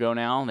month ago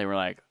now, they were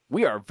like,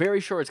 we are very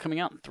sure it's coming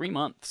out in 3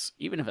 months,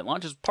 even if it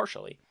launches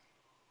partially.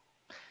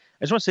 I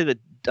just want to say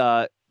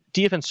that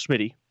DFN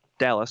Schmitty,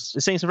 Dallas,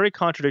 is saying some very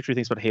contradictory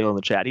things about Halo in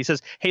the chat. He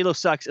says Halo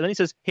sucks, and then he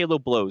says Halo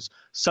blows.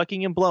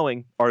 Sucking and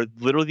blowing are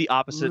literally the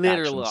opposite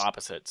Literal actions.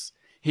 opposites.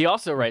 He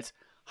also writes,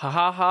 ha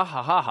ha ha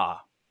ha ha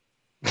ha.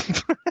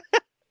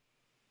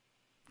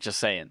 Just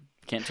saying.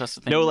 Can't trust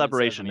a thing. No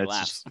elaboration.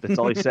 That's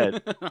all he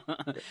said.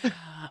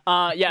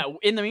 Yeah,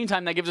 in the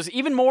meantime, that gives us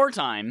even more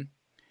time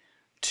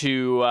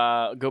to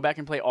go back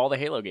and play all the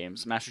Halo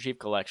games, Master Chief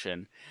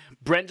Collection.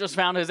 Brent just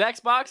found his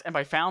Xbox, and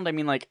by found, I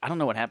mean, like, I don't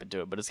know what happened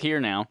to it, but it's here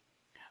now.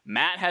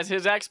 Matt has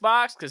his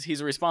Xbox because he's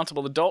a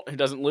responsible adult who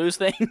doesn't lose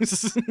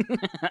things.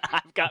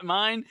 I've got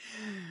mine.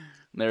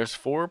 There's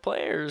 4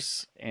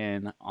 players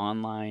in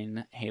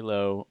online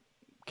Halo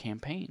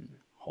campaign,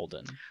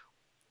 Holden.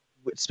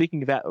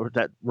 Speaking of that,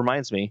 that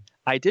reminds me,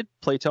 I did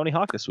play Tony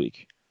Hawk this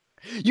week.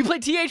 You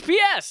played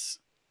THPS?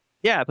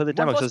 Yeah, I played the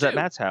demo. So I was at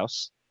Matt's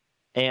house,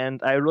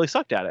 and I really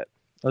sucked at it.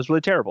 I was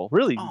really terrible.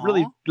 Really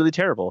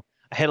terrible.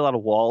 I hit a lot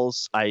of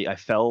walls. I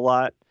fell a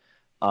lot.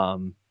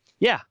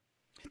 Yeah.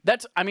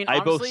 That's, I mean, I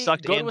honestly, both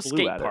sucked go and to a blew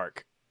skate at it.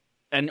 park,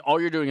 and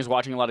all you're doing is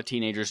watching a lot of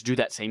teenagers do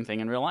that same thing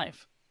in real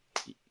life.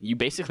 You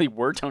basically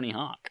were Tony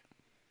Hawk.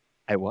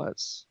 I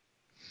was.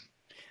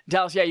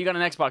 Dallas, yeah, you got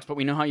an Xbox, but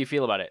we know how you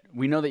feel about it.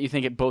 We know that you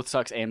think it both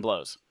sucks and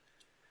blows.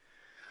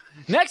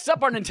 Next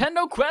up, our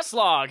Nintendo Quest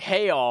log.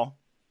 Hey, all.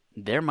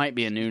 There might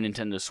be a new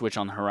Nintendo Switch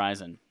on the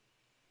horizon.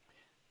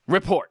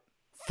 Report.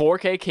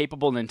 4K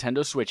capable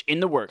Nintendo Switch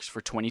in the works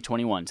for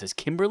 2021, says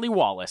Kimberly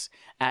Wallace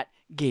at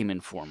Game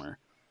Informer.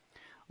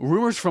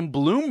 Rumors from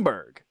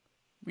Bloomberg.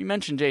 We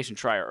mentioned Jason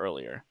Schreier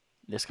earlier.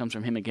 This comes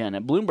from him again.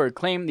 At Bloomberg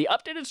claim the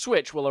updated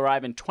Switch will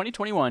arrive in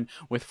 2021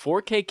 with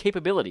 4K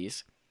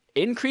capabilities,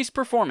 increased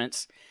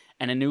performance,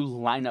 and a new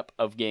lineup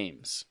of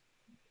games.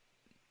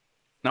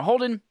 Now,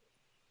 Holden,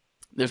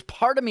 there's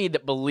part of me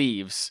that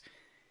believes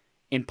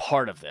in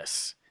part of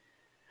this.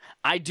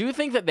 I do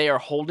think that they are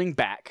holding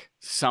back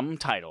some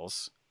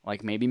titles,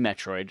 like maybe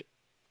Metroid,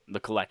 the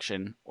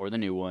collection, or the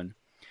new one,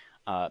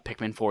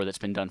 Pikmin 4 that's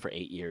been done for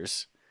 8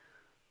 years.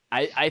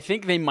 I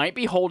think they might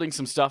be holding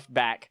some stuff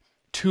back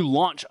to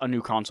launch a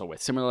new console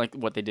with, similar like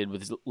what they did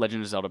with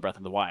Legend of Zelda Breath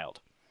of the Wild.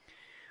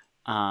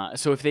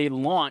 So if they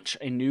launch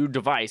a new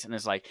device and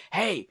it's like,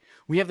 hey,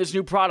 we have this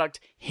new product,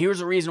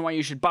 here's a reason why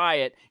you should buy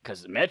it,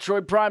 because the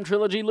Metroid Prime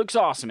trilogy looks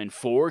awesome in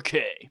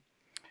 4K.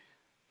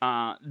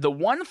 The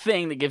one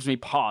thing that gives me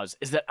pause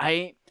is that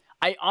I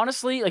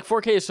honestly, like,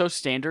 4K is so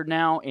standard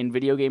now in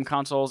video game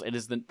consoles. It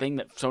is the thing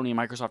that Sony and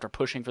Microsoft are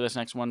pushing for this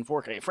next one,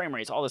 4K, frame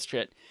rates, all this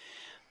shit.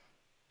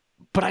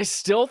 But I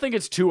still think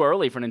it's too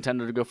early for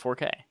Nintendo to go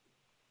 4K.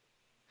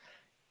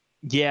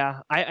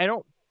 Yeah,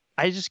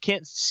 I just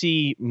can't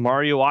see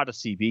Mario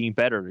Odyssey being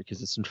better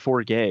because it's in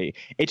 4K.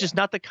 It's just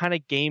not the kind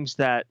of games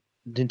that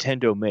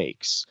Nintendo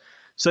makes.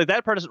 So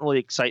that part doesn't really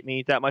excite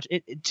me that much.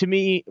 To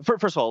me,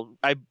 first of all,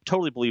 I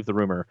totally believe the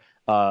rumor.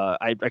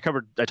 I talked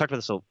about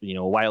this a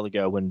while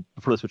ago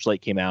before the Switch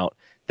Lite came out,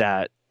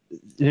 that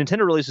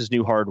Nintendo releases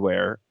new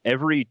hardware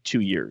every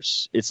 2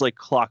 years. It's like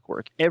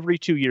clockwork. Every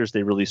 2 years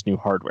they release new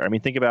hardware. I mean,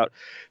 think about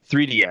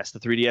 3DS, the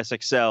 3DS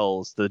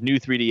XLs, the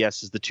new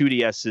 3DSs, the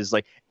 2DSs.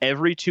 Like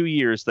every 2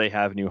 years they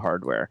have new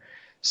hardware.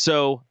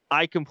 So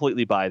I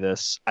completely buy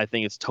this. I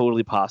think it's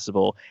totally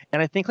possible,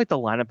 and I think like the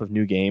lineup of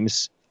new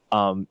games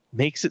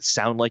makes it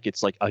sound like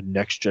it's like a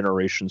next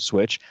generation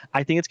Switch.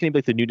 I think it's going to be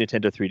like the new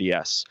Nintendo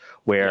 3DS,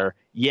 where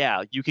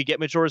you could get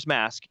Majora's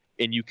Mask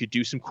and you could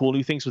do some cool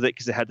new things with it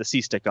because it had the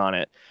C-stick on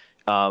it.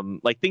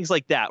 Like things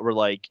like that, where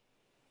like,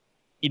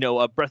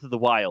 a Breath of the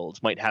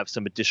Wild might have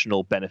some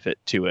additional benefit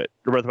to it,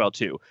 or Breath of the Wild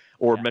 2,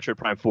 or Metroid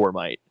Prime 4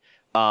 might.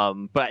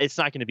 But it's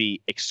not going to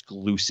be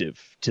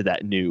exclusive to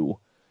that new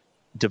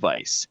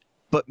device.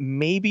 But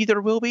maybe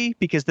there will be,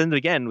 because then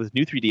again, with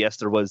new 3DS,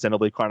 there was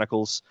Xenoblade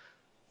Chronicles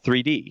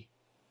 3D,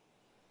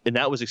 and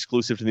that was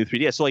exclusive to the new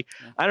 3DS. So like,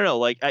 I don't know,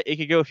 like it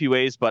could go a few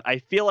ways, but I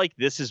feel like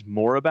this is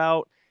more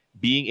about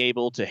being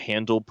able to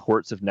handle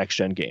ports of next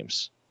gen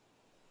games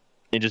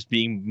and just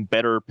being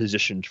better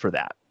positioned for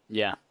that.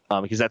 Yeah.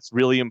 Because that's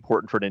really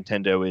important for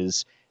Nintendo,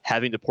 is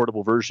having the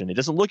portable version. It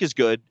doesn't look as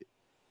good.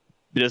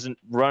 It doesn't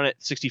run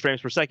at 60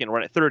 frames per second,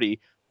 run at 30,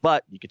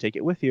 but you can take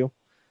it with you.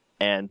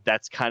 And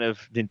that's kind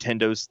of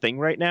Nintendo's thing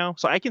right now.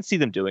 So I can see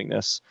them doing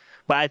this,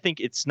 but I think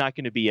it's not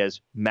going to be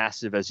as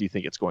massive as you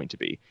think it's going to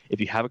be.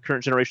 If you have a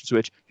current generation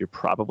Switch, you're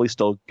probably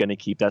still going to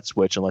keep that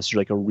Switch unless you're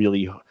like a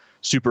really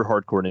super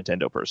hardcore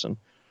Nintendo person.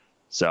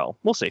 So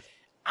we'll see.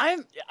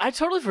 I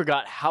totally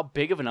forgot how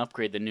big of an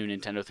upgrade the new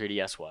Nintendo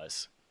 3DS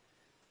was.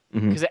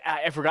 Because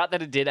I forgot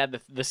that it did add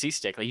the C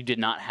stick. Like you did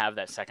not have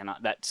that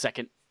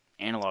second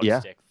analog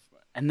stick,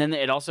 and then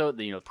it also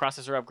the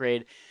processor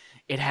upgrade.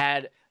 It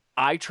had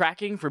eye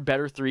tracking for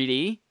better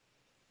 3D.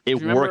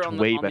 It worked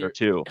way better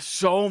too.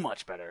 So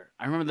much better.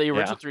 I remember the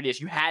original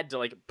 3DS. You had to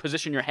like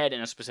position your head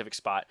in a specific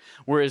spot,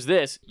 whereas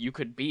this you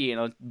could be in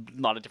a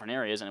lot of different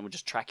areas, and it would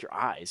just track your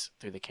eyes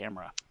through the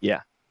camera.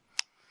 Yeah.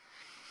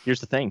 Here's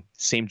the thing: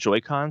 same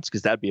Joy-Cons,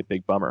 because that'd be a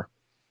big bummer.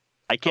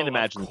 I can't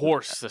imagine. Of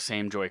course, the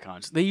same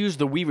Joy-Cons. They use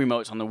the Wii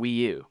remotes on the Wii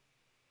U.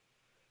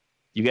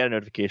 You get a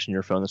notification on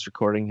your phone that's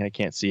recording. I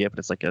can't see it, but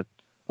it's like a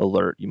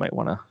alert. You might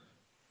want to.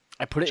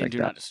 I put it in Do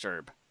Not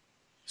Disturb.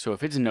 So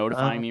if it's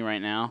notifying me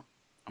right now,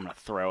 I'm going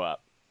to throw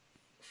up.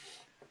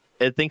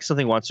 It thinks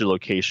something wants your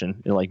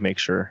location. It'll like make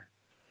sure.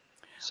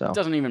 So it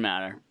doesn't even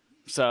matter.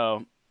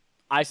 So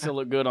I still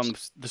look good on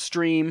the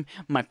stream.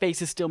 My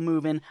face is still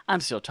moving. I'm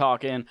still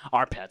talking.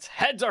 Our pets'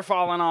 heads are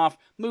falling off.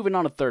 Moving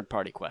on to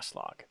third-party quest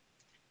log.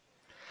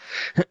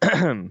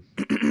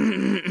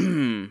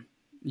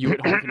 You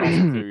at home can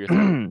also clear your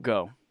throat.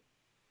 Go.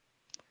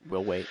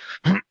 We'll wait.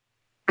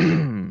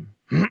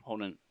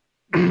 Hold on.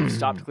 We've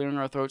stopped clearing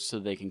our throats so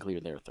they can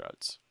clear their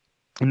throats.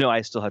 No,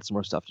 I still had some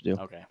more stuff to do.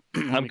 Okay.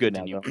 I'm good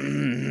now, though.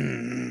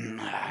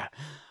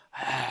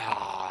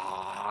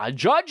 A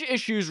judge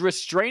issues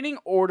restraining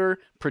order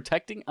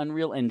protecting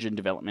Unreal Engine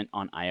development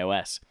on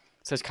iOS,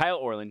 says Kyle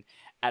Orland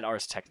at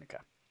Ars Technica.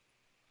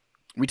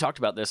 We talked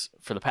about this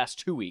for the past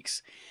 2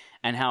 weeks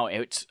and how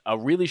it's a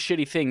really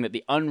shitty thing that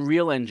the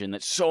Unreal Engine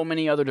that so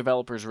many other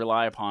developers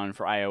rely upon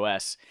for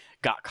iOS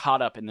got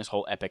caught up in this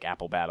whole Epic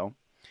Apple battle.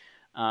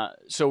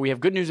 So we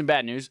have good news and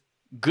bad news.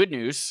 Good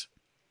news,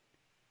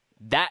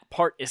 that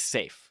part is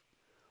safe.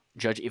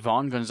 Judge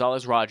Yvonne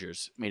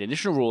Gonzalez-Rogers made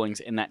additional rulings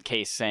in that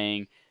case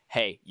saying,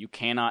 hey, you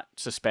cannot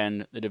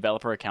suspend the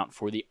developer account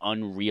for the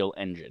Unreal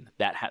Engine.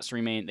 That has to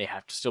remain. They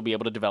have to still be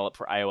able to develop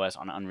for iOS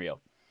on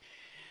Unreal.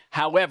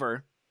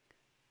 However,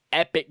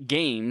 Epic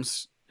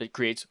Games that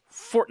creates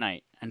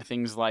Fortnite and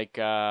things like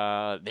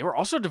they were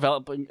also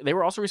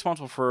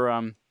responsible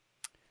for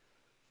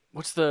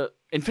what's the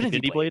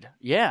Infinity Blade?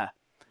 Yeah.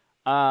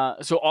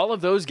 So all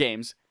of those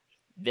games,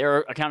 their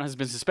account has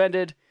been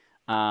suspended.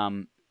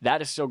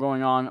 That is still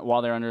going on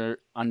while they're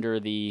under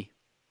the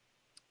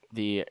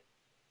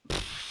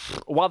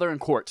while they're in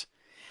court.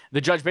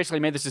 The judge basically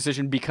made this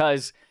decision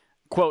because,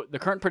 quote, the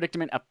current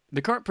predicament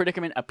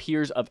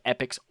appears of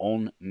Epic's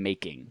own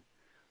making.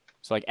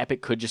 So like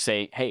Epic could just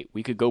say, hey,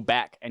 we could go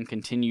back and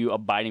continue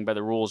abiding by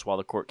the rules while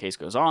the court case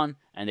goes on,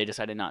 and they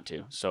decided not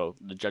to. So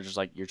the judge is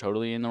like, you're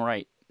totally in the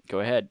right. Go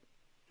ahead.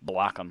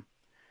 Block them.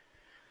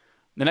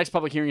 The next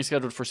public hearing is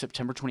scheduled for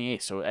September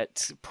 28th, so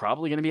it's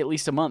probably going to be at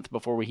least a month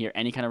before we hear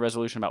any kind of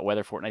resolution about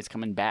whether Fortnite's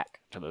coming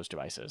back to those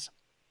devices.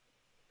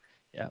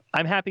 Yeah,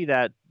 I'm happy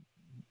that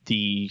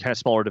the kind of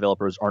smaller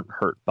developers aren't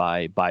hurt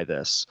by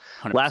this.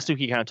 100%. Last week,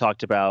 we kind of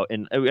talked about,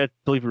 and I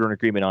believe we were in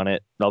agreement on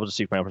it, I'll just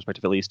speak from my own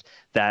perspective at least,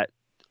 that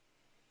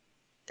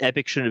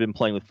Epic shouldn't have been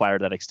playing with fire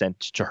to that extent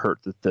to hurt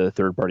the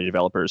third-party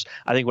developers.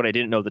 I think what I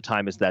didn't know at the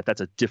time is that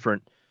that's a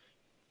different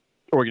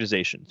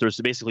organization. There's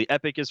basically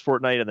Epic is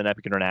Fortnite, and then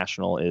Epic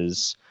International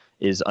is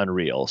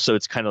Unreal. So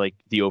it's kind of like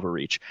the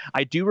overreach.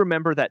 I do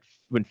remember that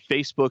when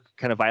Facebook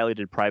kind of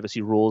violated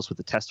privacy rules with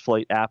the Test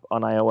Flight app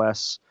on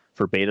iOS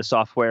for beta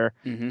software,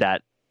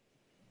 that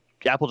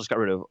Apple just got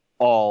rid of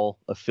all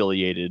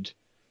affiliated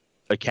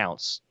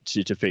accounts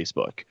to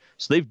Facebook.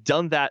 So they've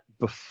done that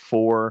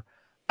before.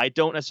 I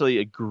don't necessarily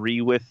agree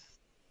with.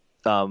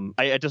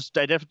 I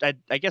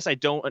guess I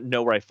don't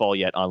know where I fall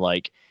yet on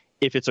like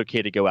if it's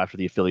okay to go after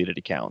the affiliated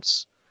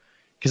accounts,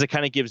 because it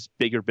kind of gives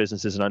bigger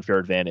businesses an unfair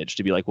advantage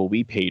to be like, well,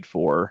 we paid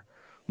for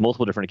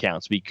multiple different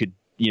accounts. We could,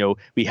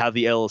 we have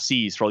the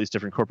LLCs for all these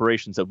different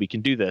corporations that we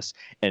can do this,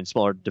 and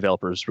smaller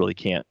developers really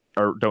can't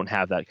or don't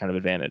have that kind of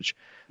advantage,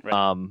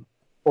 right.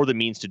 Or the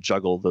means to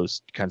juggle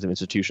those kinds of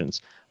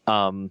institutions.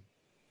 So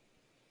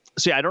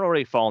yeah, I don't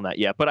already fall on that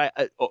yet, but I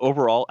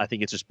overall I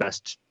think it's just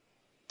best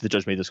the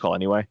judge made this call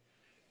anyway,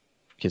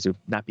 because it would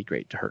not be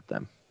great to hurt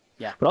them.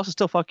 Yeah, but also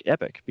still fuck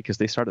Epic because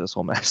they started this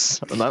whole mess.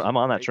 I'm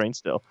on that train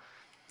still.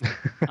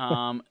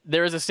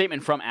 There is a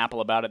statement from Apple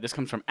about it. This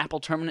comes from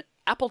Apple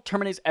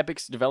terminates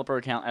Epic's developer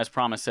account as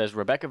promised, says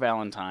Rebecca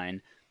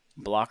Valentine,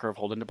 blocker of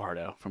Holden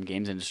DePardo from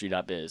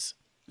GamesIndustry.biz.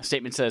 The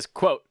statement says,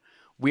 quote,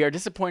 "We are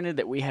disappointed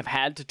that we have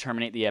had to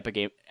terminate the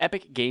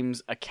Epic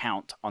Games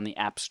account on the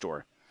App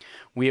Store.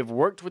 We have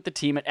worked with the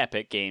team at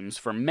Epic Games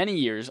for many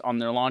years on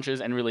their launches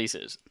and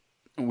releases.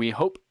 We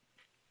hope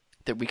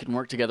that we can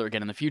work together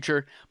again in the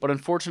future, but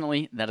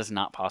unfortunately, that is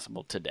not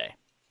possible today."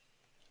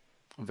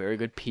 A very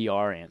good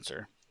PR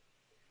answer.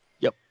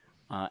 Yep.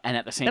 And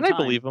at the same time... And I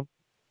believe them.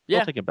 Yeah.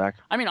 I'll take it back.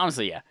 I mean,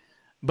 honestly, yeah.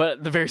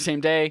 But the very same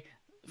day,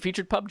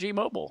 featured PUBG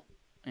Mobile.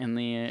 in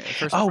the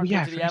first Oh front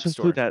yeah, I page of the forgot App to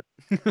include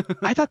Store. that.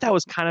 I thought that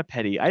was kind of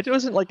petty. It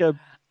wasn't like a.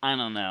 I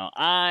don't know.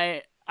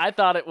 I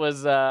thought it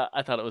was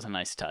a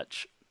nice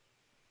touch.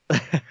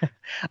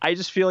 I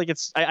just feel like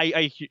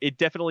it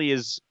definitely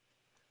is.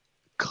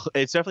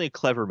 It's definitely a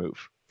clever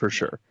move for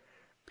sure.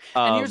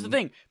 And here's the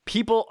thing: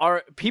 people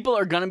are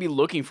going to be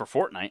looking for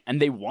Fortnite,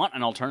 and they want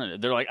an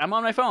alternative. They're like, "I'm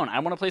on my phone. I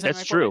want to play something." That's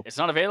like true. Fortnite. It's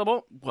not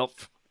available. Well,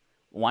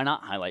 why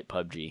not highlight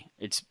PUBG?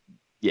 It's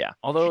Yeah.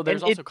 Although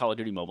there's And also Call of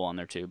Duty Mobile on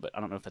there too, but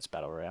I don't know if that's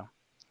Battle Royale.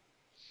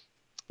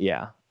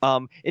 Yeah.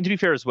 And to be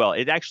fair as well,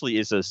 it actually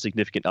is a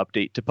significant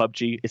update to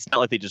PUBG. It's not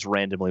like they just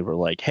randomly were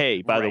like,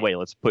 "Hey, by the way,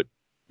 let's put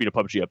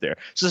PUBG up there."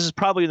 So this is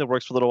probably in the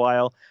works for a little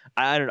while.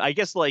 I don't know. I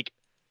guess like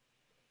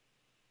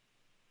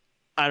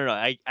I don't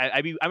know.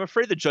 I'm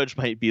afraid the judge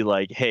might be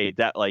like, "Hey,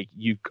 that like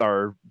you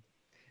are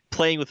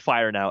playing with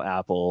fire now,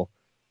 Apple.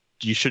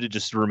 You should have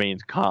just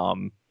remained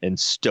calm and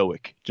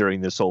stoic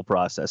during this whole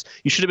process.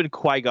 You should have been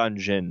Qui-Gon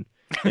Jinn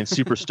and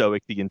super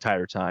stoic the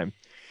entire time."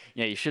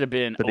 Yeah, you should have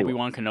been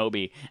Obi-Wan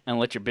Kenobi and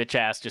let your bitch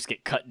ass just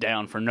get cut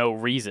down for no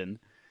reason.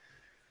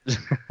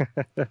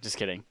 Just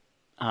kidding.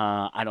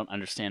 I don't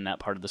understand that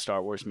part of the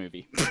Star Wars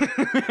movie.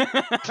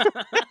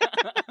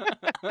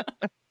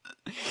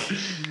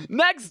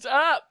 Next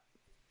up.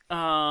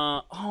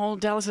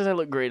 Dallas says I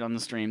look great on the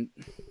stream.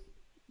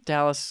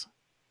 Dallas,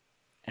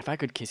 if I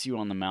could kiss you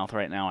on the mouth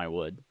right now, I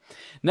would.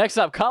 Next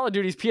up, Call of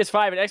Duty's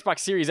PS5 and Xbox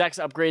Series X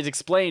upgrades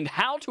explained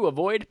how to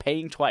avoid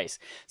paying twice,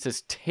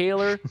 says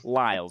Taylor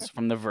Lyles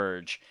from The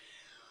Verge.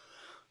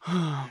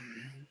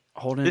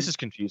 Holden, this is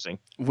confusing.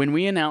 When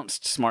we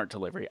announced Smart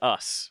Delivery,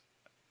 us,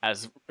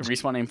 as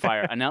Respawn Aim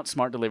Fire, announced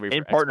Smart Delivery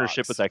in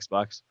partnership with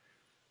Xbox,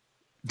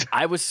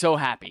 I was so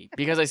happy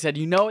because I said,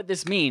 you know what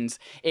this means?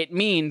 It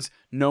means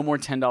no more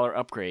 $10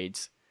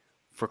 upgrades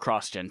for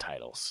cross-gen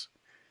titles.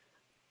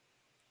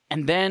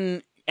 And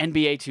then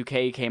NBA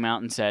 2K came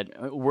out and said,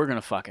 we're going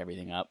to fuck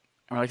everything up.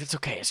 And we're like, it's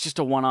okay. It's just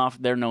a one-off.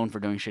 They're known for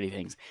doing shitty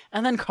things.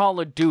 And then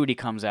Call of Duty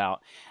comes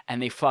out and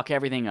they fuck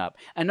everything up.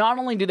 And not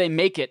only do they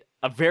make it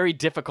a very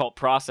difficult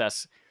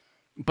process,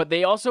 but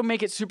they also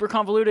make it super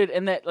convoluted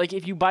in that, like,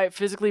 if you buy it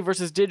physically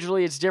versus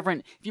digitally, it's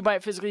different. If you buy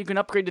it physically, you can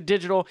upgrade to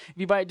digital. If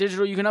you buy it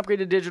digital, you can upgrade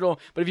to digital.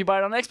 But if you buy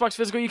it on Xbox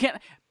physical, you can't.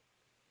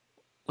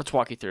 Let's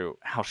walk you through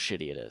how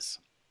shitty it is.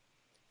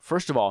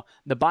 First of all,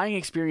 the buying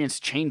experience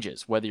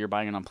changes whether you're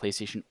buying it on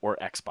PlayStation or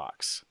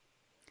Xbox.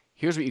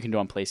 Here's what you can do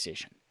on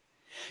PlayStation.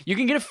 You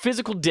can get a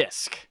physical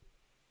disc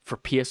for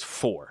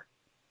PS4.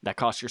 That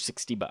costs you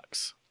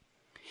 $60.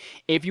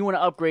 If you want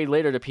to upgrade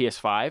later to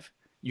PS5,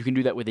 you can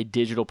do that with a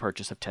digital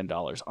purchase of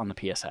 $10 on the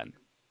PSN.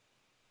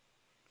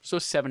 So a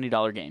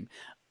 $70 game.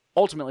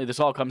 Ultimately, this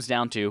all comes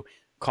down to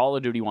Call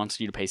of Duty wants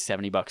you to pay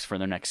 $70 for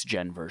their next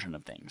gen version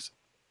of things.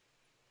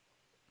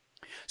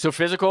 So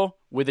physical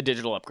with a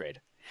digital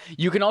upgrade.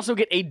 You can also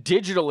get a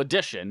digital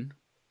edition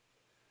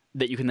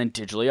that you can then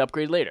digitally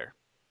upgrade later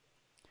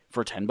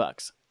for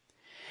 $10.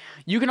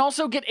 You can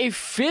also get a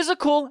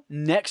physical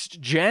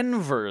next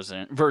gen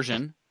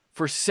version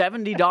for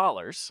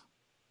 $70.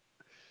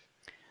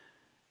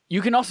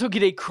 You can also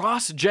get a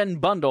cross-gen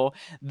bundle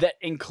that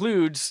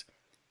includes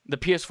the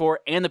PS4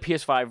 and the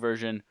PS5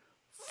 version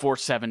for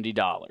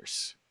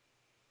 $70.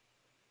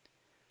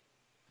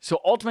 So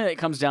ultimately it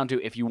comes down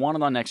to, if you want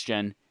it on next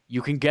gen,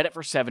 you can get it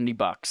for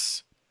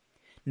 $70.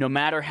 No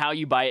matter how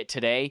you buy it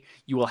today,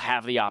 you will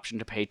have the option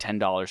to pay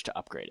 $10 to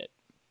upgrade it.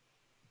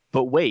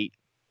 But wait,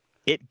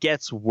 it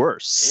gets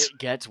worse. It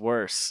gets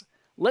worse.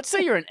 Let's say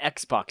you're an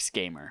Xbox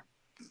gamer.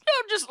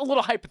 Just a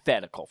little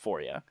hypothetical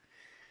for you.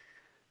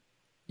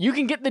 You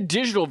can get the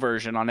digital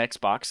version on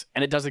Xbox,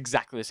 and it does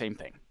exactly the same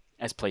thing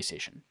as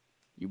PlayStation.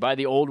 You buy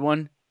the old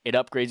one, it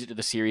upgrades it to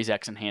the Series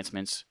X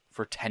enhancements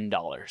for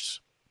 $10.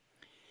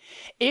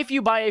 If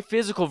you buy a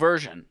physical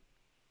version,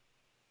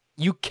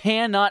 you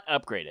cannot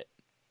upgrade it.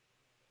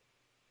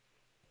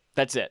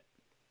 That's it.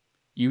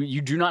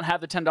 You do not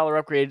have the $10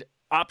 upgrade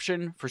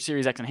option for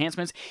Series X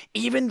enhancements,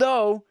 even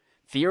though,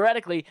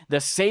 theoretically, the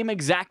same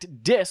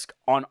exact disc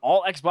on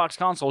all Xbox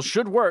consoles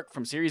should work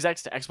from Series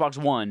X to Xbox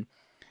One.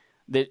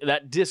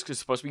 That disc is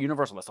supposed to be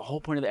universal. That's the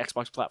whole point of the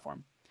Xbox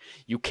platform.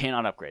 You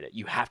cannot upgrade it.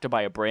 You have to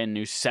buy a brand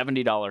new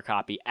 $70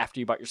 copy after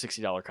you bought your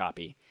 $60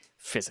 copy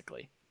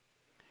physically.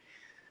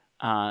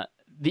 The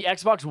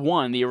Xbox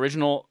One, the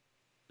original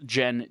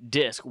gen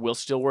disc, will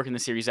still work in the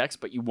Series X,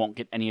 but you won't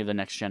get any of the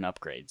next gen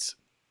upgrades.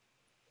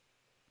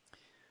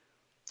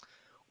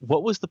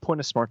 What was the point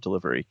of Smart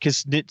Delivery?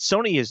 Because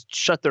Sony has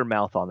shut their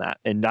mouth on that,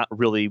 and not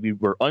really. We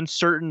were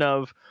uncertain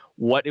of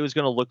what it was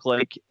going to look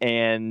like,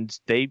 and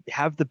they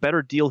have the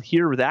better deal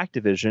here with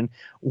Activision.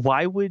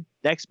 Why would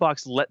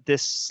Xbox let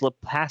this slip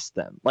past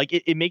them? Like,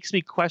 it makes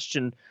me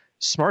question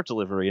Smart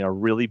Delivery in a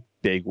really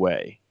big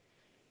way.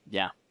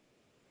 Yeah.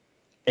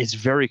 It's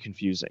very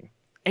confusing.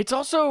 It's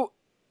also,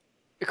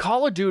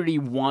 Call of Duty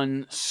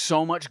won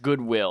so much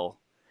goodwill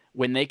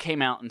when they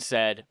came out and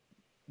said,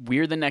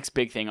 we're the next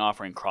big thing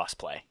offering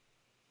crossplay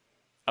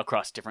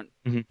across different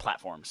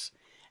platforms.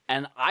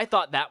 And I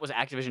thought that was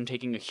Activision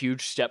taking a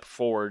huge step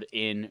forward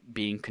in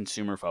being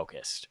consumer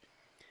focused.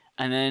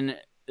 And then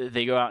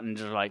they go out and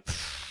just like,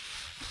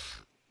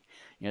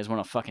 you guys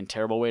want a fucking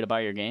terrible way to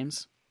buy your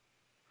games?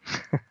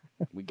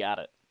 We got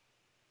it.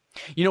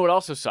 You know what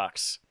also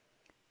sucks?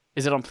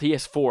 Is that on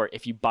PS4,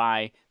 if you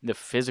buy the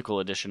physical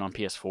edition on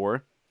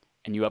PS4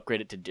 and you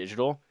upgrade it to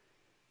digital,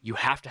 you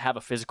have to have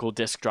a physical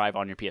disc drive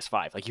on your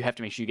PS5. Like, you have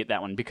to make sure you get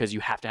that one because you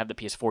have to have the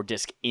PS4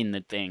 disc in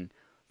the thing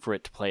for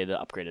it to play the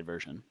upgraded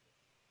version.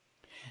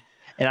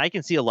 And I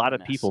can see a lot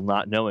of people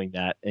not knowing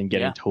that and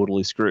getting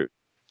totally screwed.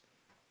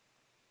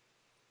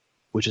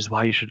 Which is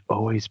why you should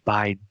always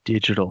buy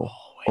digital.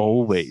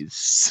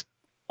 Always.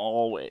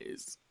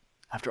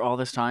 After all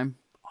this time,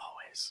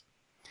 always.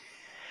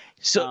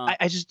 So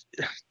I just,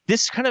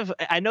 this kind of,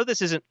 I know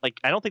this isn't like,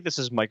 I don't think this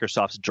is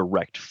Microsoft's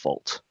direct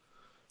fault,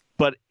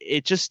 but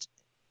it just,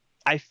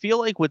 I feel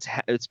like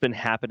it's been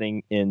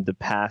happening in the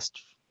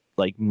past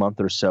like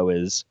month or so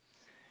is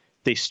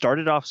they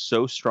started off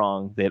so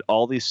strong. They had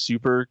all these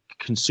super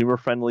consumer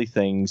friendly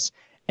things,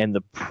 and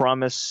the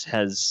promise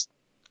has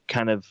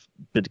kind of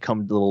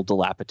become a little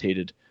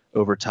dilapidated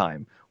over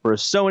time.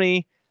 Whereas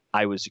Sony,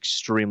 I was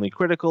extremely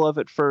critical of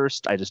at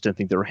first. I just didn't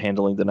think they were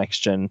handling the next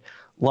gen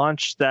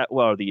launch that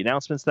well, or the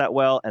announcements that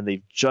well, and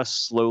they've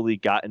just slowly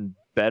gotten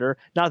better.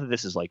 Not that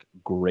this is like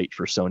great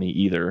for Sony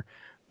either,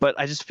 but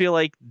I just feel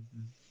like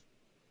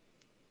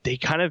they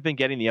kind of been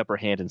getting the upper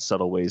hand in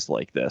subtle ways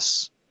like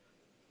this,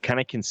 kind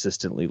of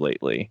consistently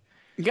lately.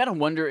 You gotta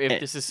wonder if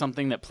this is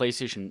something that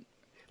PlayStation,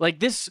 like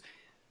this.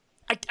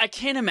 I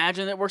can't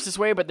imagine that it works this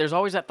way, but there's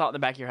always that thought in the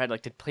back of your head,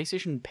 like, did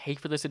PlayStation pay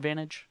for this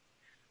advantage?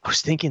 I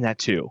was thinking that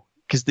too,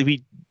 because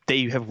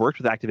they have worked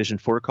with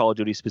Activision for Call of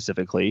Duty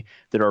specifically.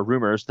 There are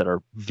rumors that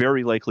are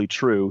very likely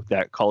true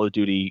that Call of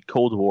Duty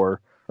Cold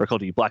War or Call of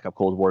Duty Black Ops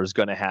Cold War is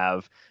going to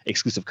have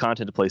exclusive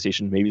content to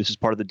PlayStation. Maybe this is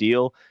part of the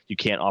deal. You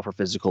can't offer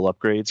physical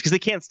upgrades because they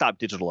can't stop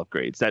digital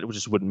upgrades. That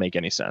just wouldn't make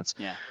any sense.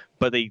 Yeah.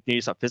 But they need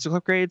to stop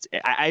physical upgrades.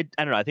 I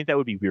don't know. I think that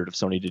would be weird of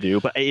Sony to do,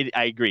 but I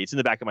agree. It's in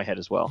the back of my head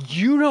as well.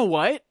 You know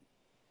what?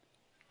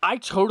 I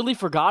totally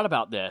forgot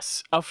about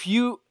this.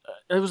 It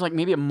was like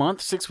maybe a month,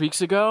 6 weeks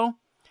ago.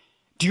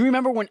 Do you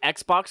remember when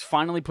Xbox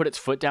finally put its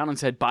foot down and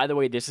said, by the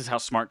way, this is how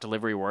smart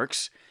delivery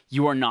works?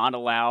 You're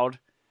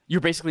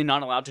basically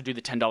not allowed to do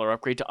the $10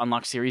 upgrade to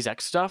unlock Series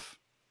X stuff?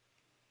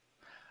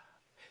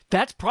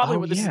 That's probably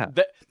what this is.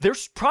 They're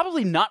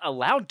probably not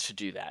allowed to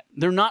do that.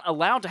 They're not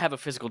allowed to have a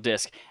physical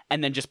disc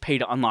and then just pay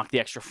to unlock the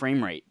extra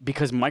frame rate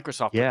because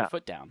Microsoft put their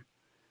foot down.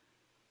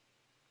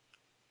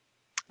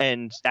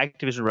 And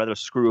Activision would rather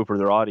screw over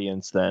their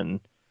audience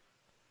than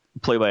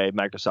play by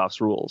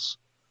Microsoft's rules.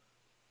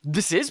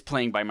 This is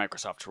playing by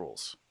Microsoft's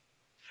rules.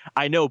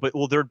 I know, but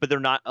they're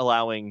not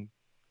allowing.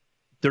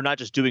 They're not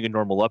just doing a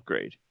normal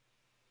upgrade,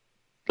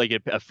 like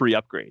a free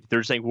upgrade.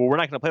 They're saying, well, we're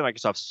not going to play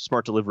Microsoft's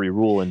smart delivery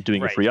rule and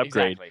doing a free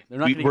upgrade.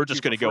 Exactly. We're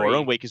just going to go our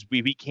own way because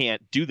we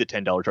can't do the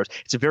 $10 charge.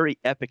 It's a very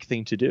epic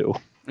thing to do.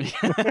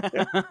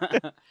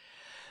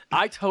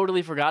 I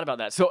totally forgot about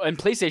that. And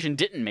PlayStation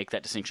didn't make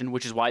that distinction,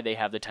 which is why they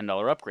have the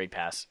 $10 upgrade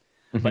pass.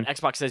 Mm-hmm. But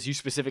Xbox says you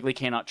specifically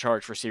cannot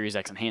charge for Series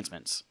X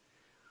enhancements.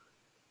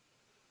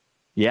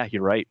 Yeah,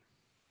 you're right.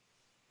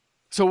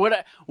 So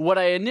what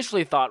I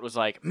initially thought was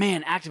like,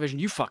 man, Activision,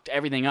 you fucked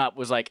everything up.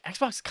 Was like,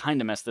 Xbox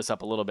kind of messed this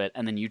up a little bit,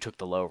 and then you took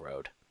the low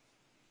road.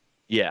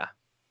 Yeah.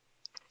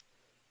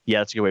 Yeah,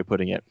 that's a good way of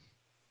putting it.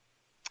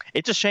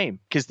 It's a shame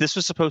because this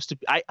was supposed to.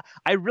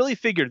 I really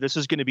figured this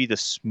was going to be the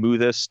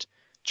smoothest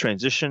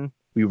transition.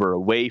 We were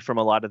away from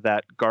a lot of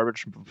that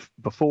garbage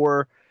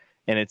before,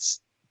 and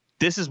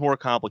this is more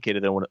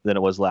complicated than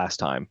it was last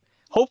time.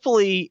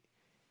 Hopefully,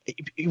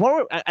 and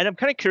I'm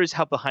kind of curious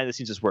how behind the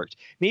scenes this worked.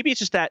 Maybe it's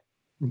just that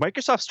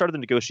Microsoft started the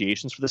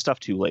negotiations for this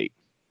stuff too late.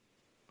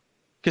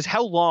 Because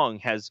how long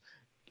has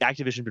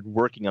Activision been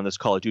working on this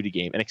Call of Duty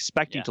game and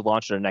expecting to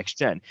launch it on next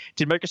gen?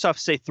 Did Microsoft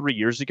say 3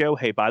 years ago,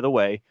 hey, by the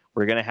way,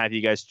 we're going to have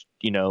you guys,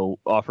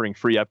 offering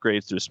free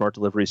upgrades through a smart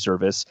delivery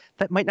service?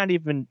 That might not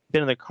even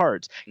been in the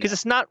cards because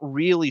it's not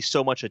really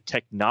so much a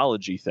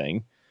technology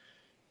thing.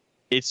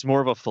 It's more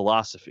of a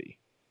philosophy.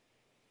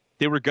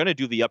 They were going to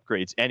do the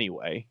upgrades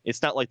anyway.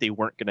 It's not like they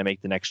weren't going to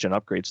make the next gen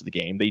upgrades to the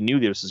game. They knew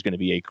this was going to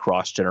be a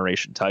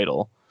cross-generation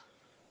title.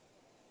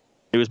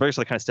 It was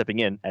Microsoft kind of stepping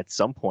in at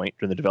some point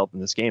during the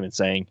development of this game and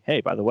saying,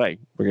 hey, by the way,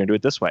 we're going to do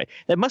it this way.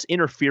 That must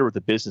interfere with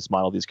the business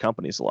model of these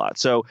companies a lot.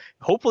 So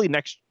hopefully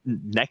next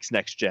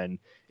gen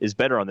is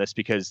better on this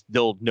because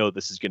they'll know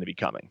this is going to be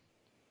coming.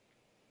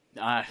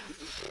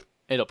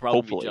 It'll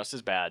probably be just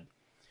as bad.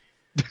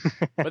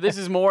 But this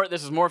is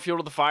more fuel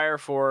to the fire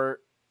for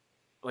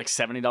like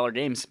 $70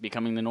 games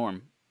becoming the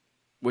norm.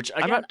 Which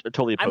again, I'm not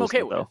totally opposed I'm okay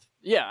to it, with. though.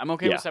 Yeah, I'm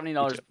okay with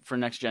 $70 for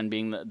next gen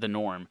being the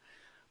norm.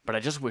 But I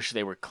just wish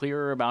they were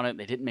clearer about it.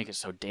 They didn't make it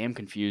so damn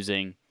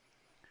confusing.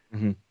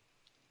 Mm-hmm.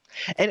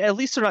 And at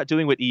least they're not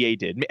doing what EA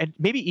did. And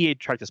maybe EA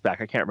tracked this back.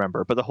 I can't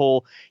remember. But the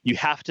whole, you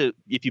have to,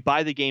 if you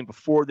buy the game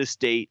before this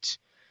date,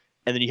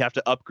 and then you have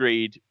to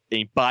upgrade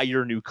and buy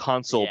your new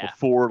console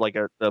before like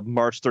a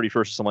March 31st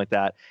or something like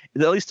that.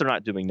 At least they're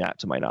not doing that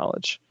to my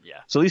knowledge.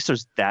 Yeah. So at least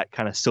there's that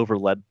kind of silver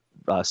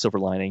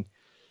lining.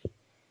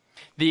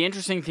 The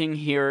interesting thing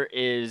here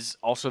is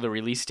also the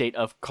release date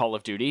of Call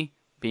of Duty.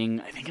 being,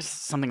 I think it's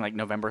something like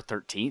November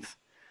 13th.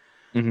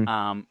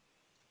 Mhm.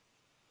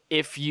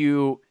 If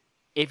you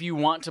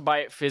want to buy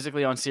it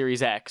physically on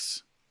Series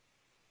X,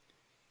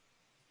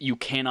 you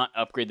cannot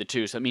upgrade the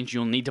 2. So that means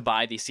you'll need to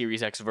buy the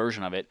Series X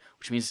version of it,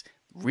 which means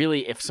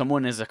really if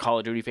someone is a Call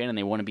of Duty fan and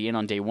they want to be in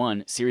on day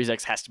one, Series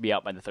X has to be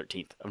out by the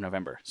 13th of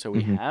November. So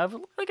we have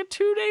like a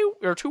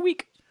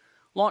 2-week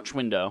launch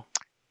window.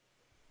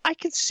 I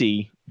can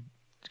see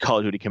Call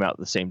of Duty come out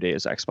the same day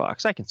as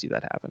Xbox. I can see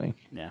that happening.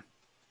 Yeah.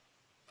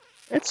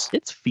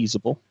 It's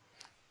feasible.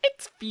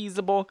 It's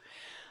feasible.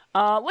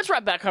 Let's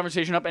wrap that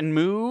conversation up and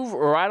move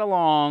right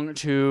along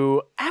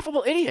to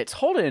Affable Idiots.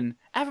 Holden,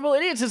 Affable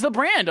Idiots is the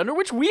brand under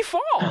which we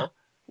fall.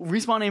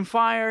 Respawn Aim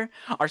Fire,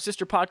 our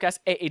sister podcast,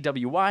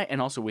 AAWY,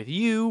 and also with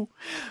you.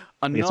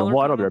 Get some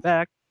water, I'll be right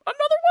back. Another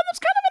one that's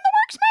kind of in the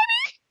works,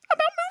 maybe?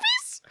 About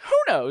movies? Who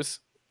knows?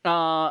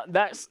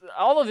 That's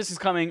all of this is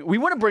coming. We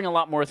want to bring a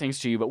lot more things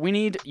to you, but we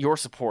need your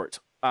support.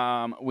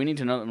 We need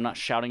to know that we're not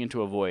shouting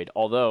into a void.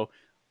 Although,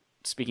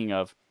 speaking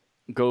of,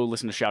 go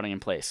listen to Shouting in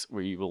Place,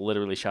 where you will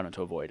literally shout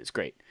into a void. It's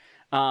great.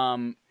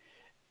 We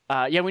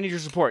need your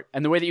support.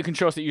 And the way that you can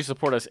show us that you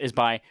support us is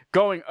by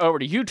going over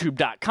to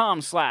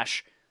youtube.com/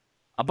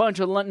 a bunch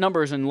of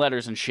numbers and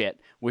letters and shit,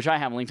 which I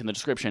have linked in the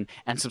description,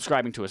 and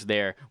subscribing to us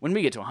there. When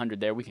we get to 100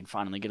 there, we can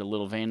finally get a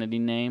little vanity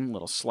name,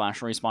 little /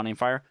 Respawn Aim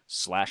Fire,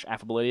 /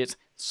 Affable Idiots,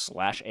 /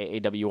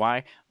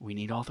 AAWY. We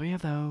need all 3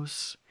 of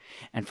those.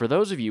 And for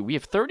those of you, we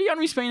have 30 on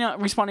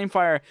Respawn Aim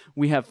Fire.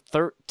 We have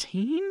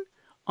 13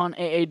 on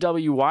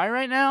AAWY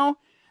right now.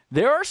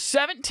 There are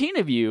 17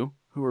 of you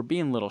who are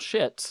being little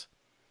shits.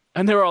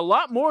 And there are a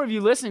lot more of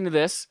you listening to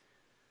this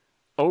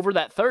over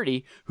that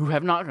 30 who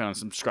have not gone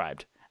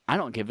subscribed. I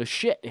don't give a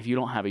shit if you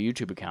don't have a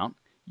YouTube account.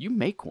 You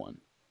make one.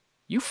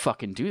 You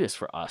fucking do this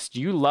for us.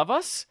 Do you love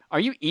us? Are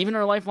you even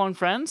our lifelong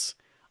friends?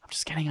 I'm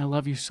just kidding. I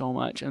love you so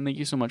much, and thank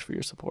you so much for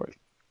your support.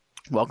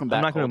 Welcome back.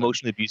 I'm not going to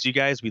emotionally abuse you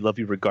guys. We love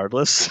you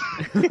regardless.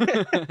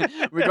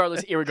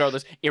 Regardless,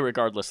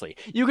 irregardlessly.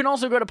 You can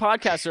also go to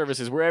podcast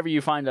services wherever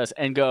you find us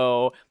and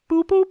go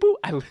boo boo boo.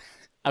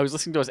 I was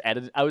listening to us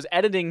I was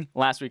editing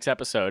last week's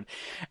episode,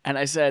 and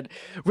I said,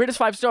 rate us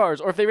 5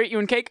 stars, or if they rate you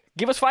in cake,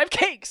 give us 5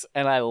 cakes.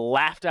 And I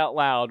laughed out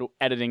loud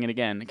editing it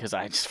again because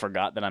I just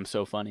forgot that I'm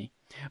so funny.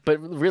 But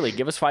really,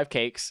 give us 5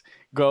 cakes.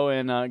 Go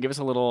and give us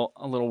a little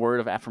word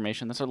of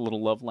affirmation. That's our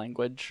little love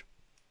language.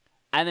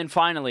 And then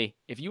finally,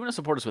 if you want to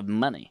support us with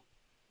money,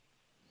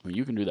 well,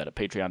 you can do that at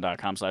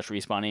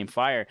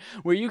patreon.com/respawnaimfire,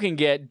 where you can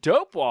get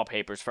dope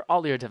wallpapers for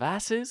all your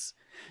devices.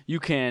 You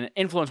can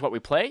influence what we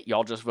play.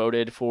 Y'all just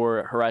voted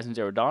for Horizon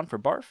Zero Dawn for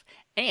Barf.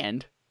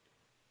 And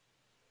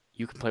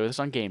you can play with us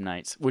on game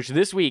nights, which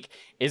this week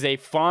is a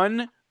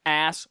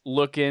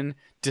fun-ass-looking,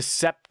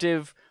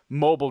 deceptive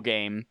mobile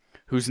game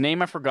whose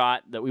name I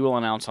forgot that we will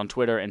announce on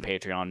Twitter and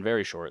Patreon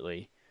very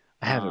shortly.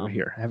 I have it right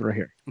here.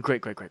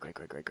 Great.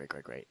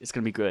 It's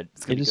going to be good.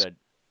 It's going to be good.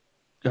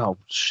 Oh,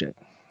 shit.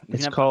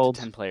 It's called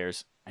 10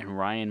 players, and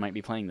Ryan might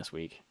be playing this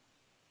week.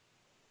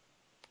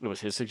 It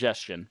was his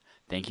suggestion.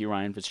 Thank you,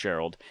 Ryan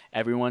Fitzgerald.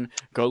 Everyone,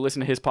 go listen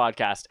to his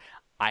podcast.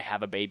 I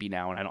have a baby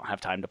now, and I don't have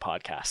time to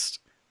podcast.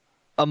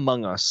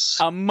 Among Us.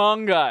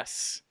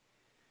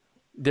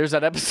 There's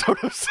that episode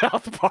of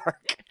South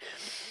Park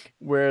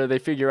where they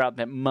figure out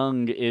that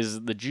mung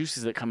is the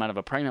juices that come out of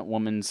a pregnant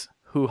woman's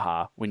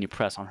hoo-ha when you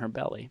press on her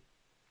belly.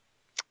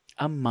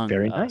 Among Us.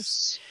 Very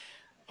nice.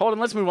 Hold on,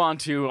 let's move on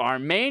to our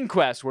main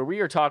quest where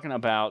we are talking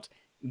about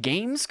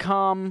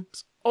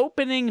Gamescom's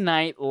opening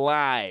night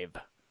live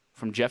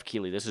from Jeff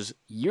Keighley. This is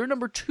year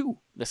number 2,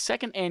 the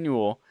second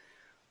annual.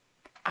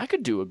 I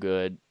could do a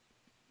good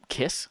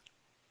kiss.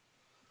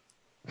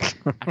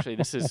 Actually,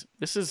 this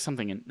is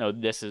something in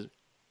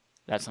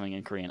that's something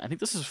in Korean. I think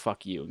this is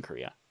fuck you in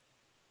Korea.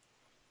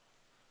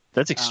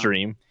 That's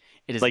extreme.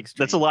 It is like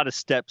extreme. That's a lot of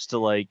steps to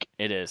like.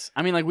 It is.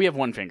 I mean, like we have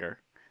one finger,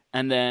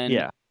 and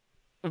then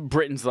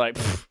Britain's like,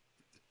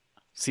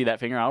 see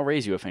that finger? I'll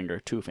raise you a finger,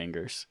 2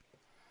 fingers,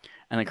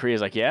 and then Korea's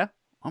like, yeah,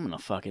 I'm gonna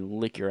fucking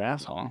lick your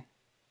asshole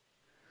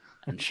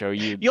and show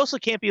you. You also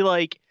can't be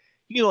like,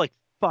 you know, like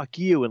fuck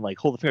you and like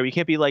hold the finger. You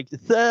can't be like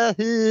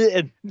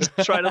and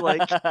try to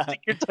like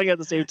stick your tongue out at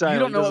the same time. You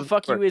don't know what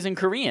fuck you is in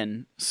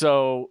Korean,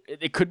 so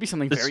it could be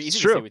something very easy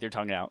to say with your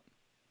tongue out.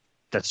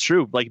 That's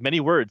true. Like many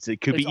words,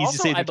 it could be easy to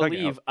say with your tongue out. I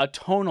believe a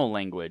tonal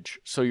language,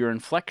 so your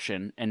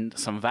inflection and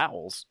some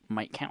vowels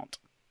might count.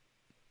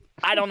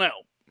 I don't know.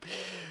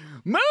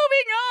 Moving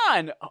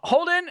on!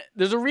 Holden,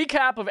 there's a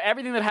recap of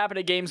everything that happened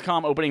at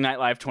Gamescom Opening Night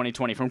Live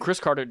 2020 from Chris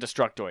Carter to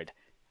Destructoid.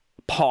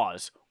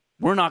 Pause.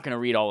 We're not going to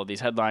read all of these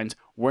headlines.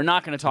 We're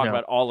not going to talk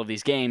about all of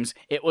these games.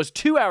 It was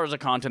 2 hours of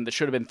content that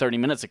should have been 30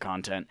 minutes of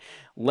content.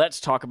 Let's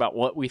talk about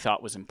what we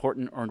thought was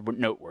important or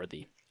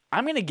noteworthy.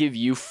 I'm going to give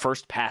you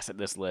first pass at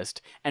this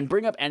list and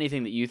bring up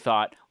anything that you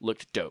thought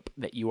looked dope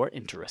that you are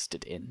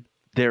interested in.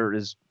 There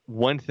is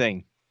one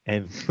thing,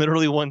 and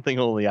literally one thing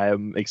only I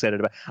am excited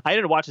about. I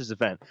didn't watch this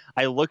event.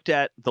 I looked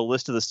at the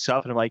list of the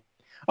stuff, and I'm like,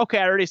 okay,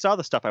 I already saw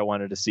the stuff I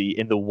wanted to see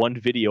in the one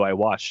video I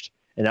watched,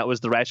 and that was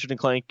the Ratchet &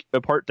 Clank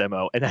part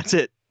demo, and that's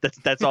it.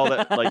 That's all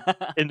that, like,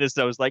 in this,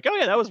 I was like, oh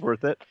yeah, that was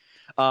worth it.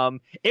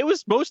 It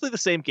was mostly the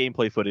same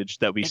gameplay footage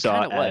that we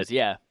saw. It was,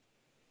 yeah.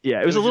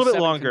 Yeah, it was a little bit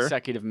 7 longer.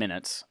 consecutive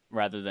minutes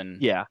rather than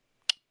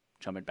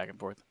jumping back and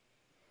forth.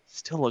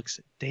 Still looks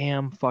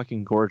damn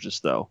fucking gorgeous,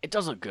 though. It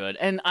does look good.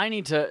 And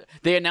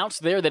they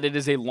announced there that it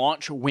is a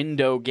launch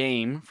window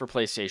game for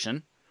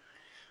PlayStation.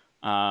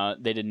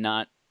 They did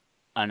not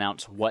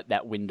announce what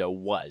that window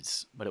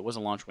was, but it was a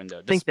launch window.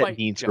 I think that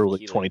means early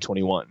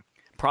 2021.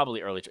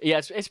 Probably early.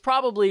 Yeah, it's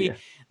probably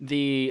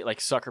the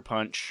like Sucker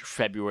Punch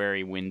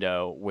February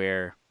window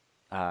where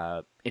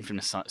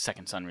Infamous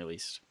Second Son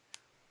released.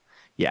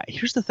 Yeah,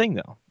 here's the thing,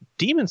 though.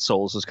 Demon's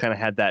Souls has kind of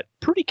had that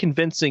pretty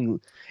convincing...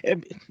 I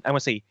want to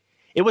say,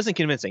 it wasn't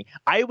convincing.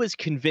 I was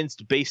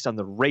convinced based on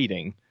the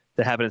rating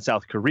that happened in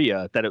South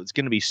Korea that it was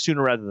going to be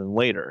sooner rather than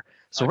later.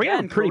 So we're going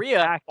to have pretty Korea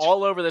packed...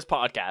 all over this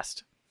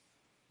podcast.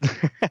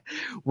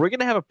 We're going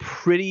to have a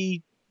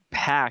pretty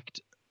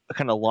packed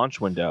kind of launch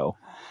window.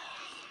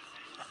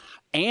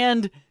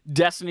 And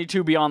Destiny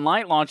 2 Beyond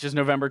Light launches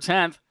November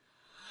 10th.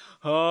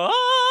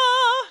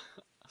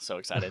 So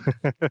excited.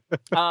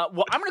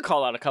 Well, I'm going to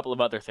call out a couple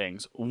of other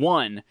things.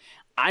 One,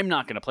 I'm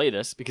not going to play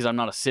this because I'm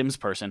not a Sims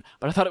person,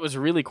 but I thought it was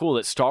really cool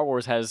that Star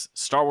Wars has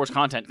Star Wars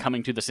content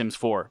coming to The Sims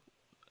 4.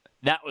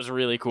 That was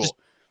really cool.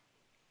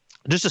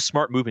 Just a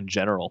smart move in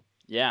general.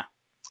 Yeah.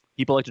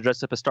 People like to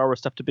dress up as Star Wars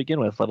stuff to begin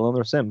with, let alone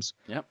their Sims.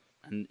 Yep.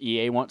 And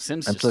EA wants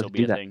Sims to still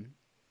be a thing.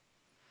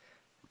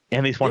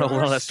 And they want to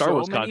learn that Star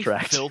Wars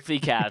contract. Filthy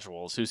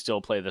casuals who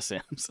still play The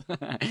Sims.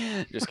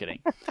 Just kidding.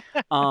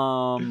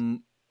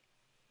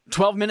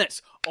 12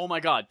 minutes. Oh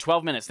my God,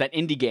 12 minutes. That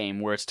indie game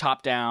where it's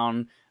top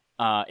down.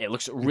 It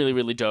looks really,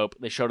 really dope.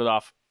 They showed it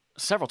off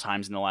several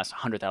times in the last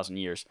 100,000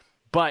 years.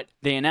 But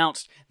they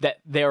announced that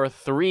there are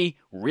 3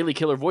 really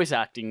killer voice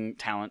acting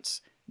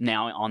talents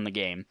now on the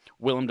game.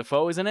 Willem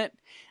Dafoe is in it.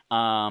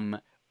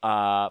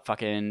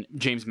 Fucking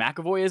James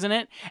McAvoy is in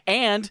it.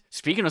 And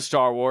speaking of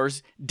Star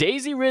Wars,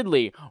 Daisy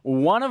Ridley,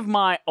 one of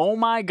my, oh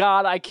my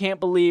God, I can't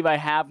believe I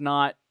have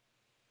not.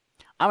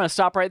 I'm going to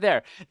stop right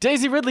there.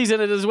 Daisy Ridley's in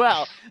it as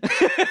well.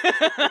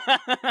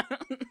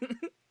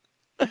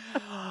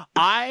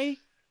 I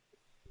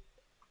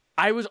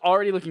was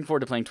already looking forward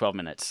to playing 12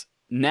 minutes.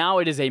 Now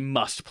it is a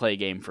must-play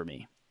game for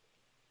me.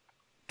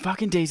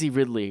 Fucking Daisy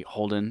Ridley,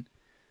 Holden.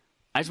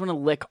 I just want to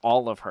lick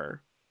all of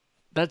her.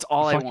 That's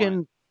all I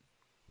want.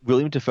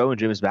 William Dafoe and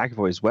James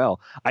McAvoy as well.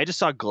 I just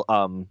saw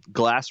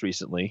Glass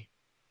recently.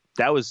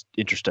 That was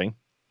interesting.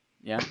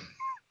 Yeah.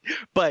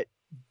 But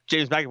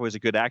James McAvoy is a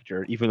good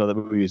actor, even though the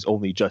movie is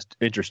only just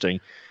interesting,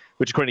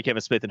 which according to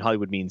Kevin Smith in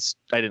Hollywood means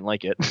I didn't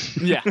like it.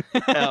 Yeah.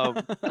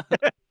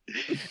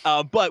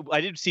 But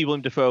I did see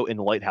William Dafoe in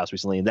The Lighthouse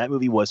recently, and that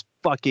movie was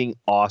fucking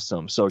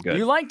awesome. So good.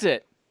 You liked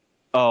it?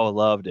 Oh,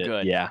 loved it.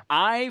 Good. Yeah.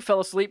 I fell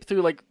asleep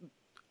through like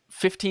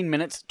 15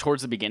 minutes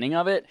towards the beginning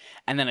of it,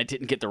 and then I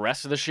didn't get the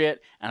rest of the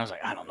shit, and I was like,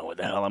 I don't know what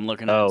the hell I'm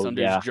looking at. Some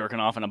dude's jerking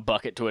off in a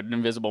bucket to an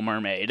invisible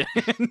mermaid.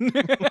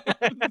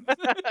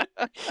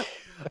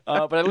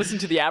 But I listened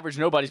to the Average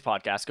Nobody's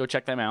podcast. Go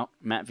check them out.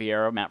 Matt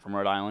Vieira, Matt from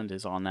Rhode Island,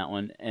 is on that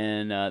one,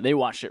 and they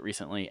watched it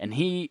recently, and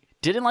he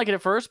didn't like it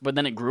at first, but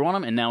then it grew on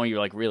him, and now he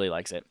like really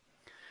likes it.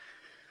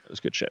 It was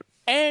good shit.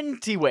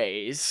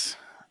 Anyways,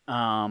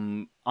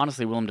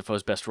 honestly, Willem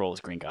Dafoe's best role is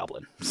Green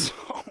Goblin. So...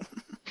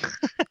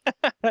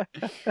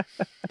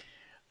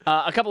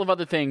 a couple of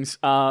other things.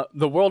 The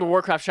World of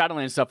Warcraft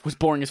Shadowlands stuff was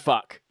boring as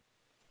fuck.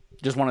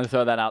 Just wanted to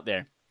throw that out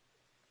there.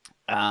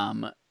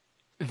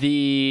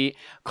 The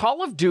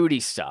Call of Duty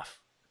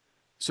stuff.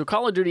 So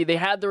Call of Duty, they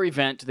had their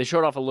event. They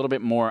showed off a little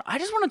bit more. I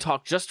just want to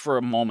talk just for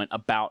a moment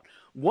about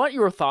what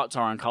your thoughts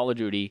are on Call of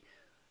Duty,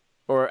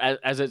 or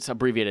as it's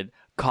abbreviated,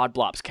 COD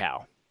Blops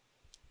Cow.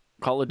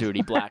 Call of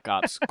Duty Black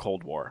Ops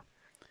Cold War.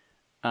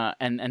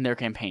 And their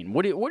campaign.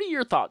 What are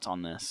your thoughts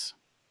on this?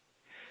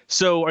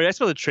 So, are you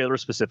asking about the trailer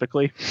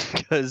specifically?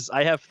 Because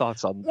I have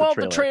thoughts on the trailer. Well,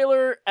 the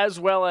trailer, as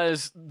well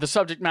as the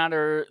subject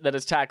matter that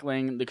it's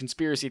tackling, the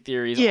conspiracy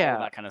theories, all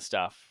that kind of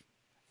stuff.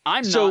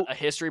 I'm not a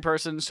history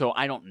person, so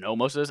I don't know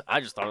most of this.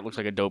 I just thought it looked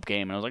like a dope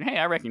game, and I was like, hey,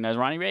 I recognize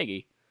Ronnie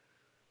Reagan.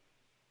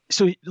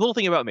 So, the little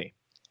thing about me,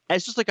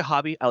 as just like a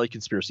hobby, I like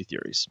conspiracy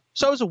theories.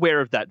 So, I was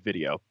aware of that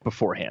video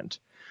beforehand.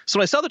 So,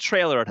 when I saw the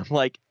trailer, and I'm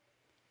like,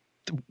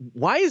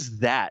 why is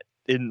that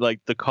in like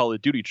the Call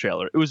of Duty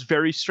trailer? It was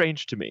very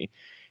strange to me.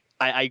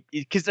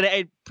 Because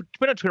I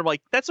put on Twitter, I'm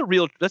like, that's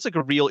like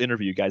a real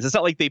interview, guys. It's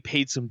not like they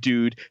paid some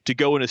dude to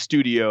go in a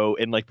studio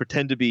and like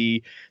pretend to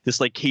be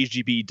this like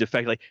KGB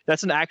defect. Like,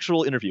 that's an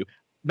actual interview.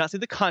 I'm not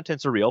saying the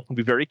contents are real. I'll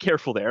be very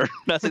careful there. I'm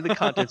not saying the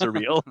contents are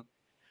real.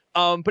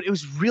 But it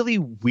was really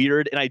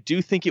weird, and I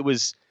do think it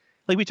was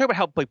like we talk about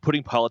how like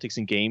putting politics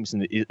in games,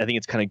 and I think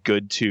it's kind of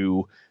good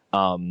to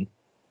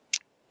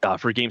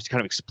for games to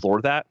kind of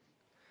explore that.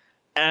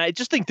 And I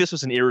just think this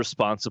was an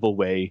irresponsible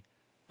way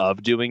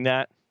of doing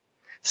that.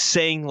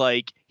 Saying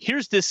like,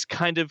 here's this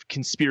kind of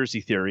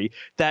conspiracy theory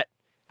that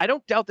I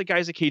don't doubt the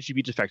guy's a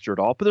KGB defector at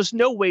all, but there's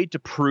no way to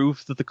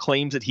prove that the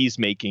claims that he's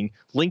making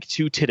link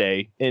to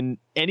today in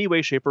any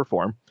way, shape, or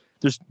form.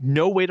 There's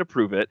no way to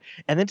prove it.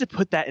 And then to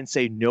put that and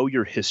say, know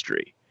your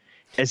history,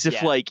 as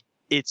if like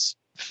it's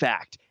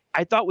fact.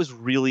 I thought was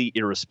really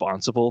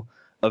irresponsible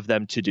of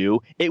them to do.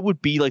 It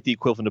would be like the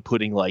equivalent of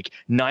putting like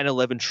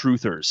 9/11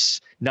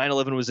 truthers.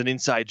 9/11 was an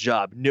inside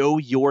job. Know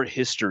your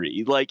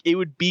history. Like it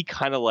would be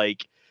kind of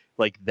like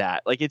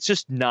that. Like it's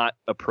just not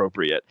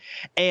appropriate.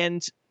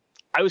 And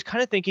I was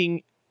kind of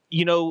thinking,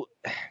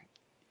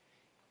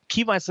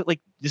 keep my like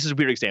this is a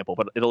weird example,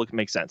 but it'll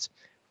make sense.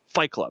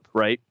 Fight Club,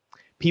 right?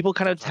 People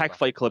kind of attack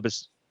Fight Club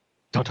as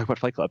don't talk about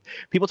Fight Club.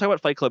 People talk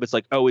about Fight Club. It's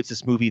like, oh, it's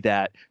this movie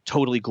that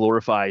totally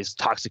glorifies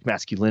toxic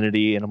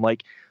masculinity. And I'm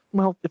like,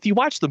 well, if you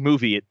watch the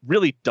movie, it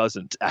really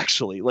doesn't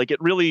actually. Like, it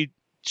really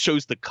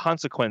shows the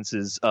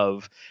consequences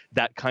of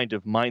that kind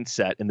of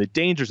mindset and the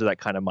dangers of that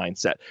kind of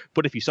mindset.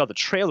 But if you saw the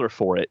trailer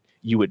for it,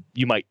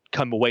 you might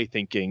come away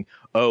thinking,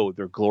 oh,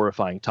 they're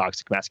glorifying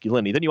toxic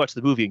masculinity. Then you watch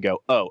the movie and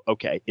go, oh,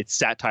 okay, it's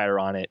satire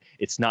on it.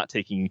 It's not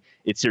taking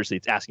it seriously.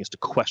 It's asking us to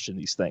question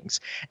these things.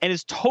 And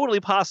it's totally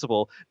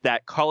possible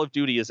that Call of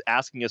Duty is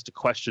asking us to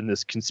question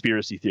this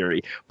conspiracy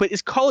theory. But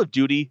is Call of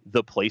Duty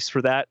the place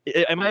for that?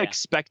 Am I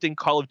expecting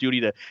Call of Duty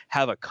to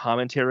have a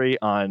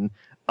commentary on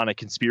a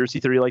conspiracy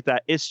theory like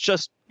that?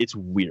 It's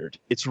weird.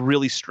 It's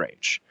really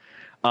strange.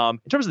 In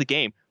terms of the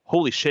game,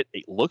 holy shit,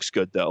 it looks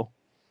good though.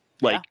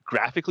 Like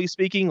graphically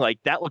speaking, like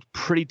that looked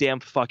pretty damn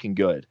fucking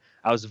good.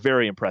 I was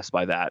very impressed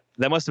by that.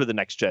 That must have been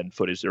the next gen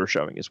footage they were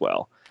showing as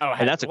well. Oh,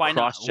 and that's a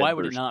cross-gen Why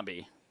would version. it not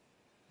be?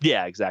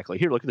 Yeah, exactly.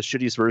 Here, look at the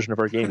shittiest version of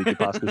our game we could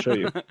possibly show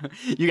you.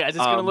 You guys,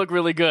 it's going to look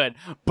really good,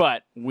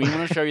 but we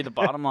want to show you the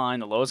bottom line,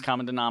 the lowest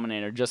common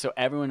denominator, just so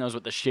everyone knows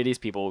what the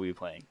shittiest people will be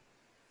playing.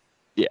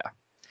 Yeah.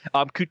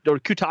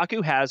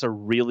 Kotaku has a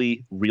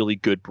really, really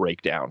good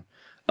breakdown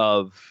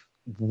of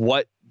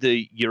what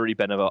the Yuri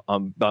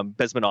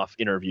Bezmenov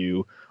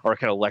interview or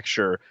kind of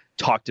lecture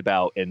talked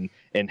about and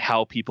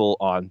how people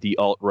on the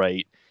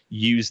alt-right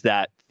use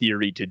that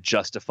theory to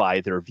justify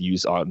their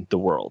views on the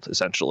world,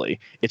 essentially.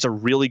 It's a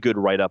really good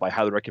write-up. I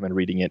highly recommend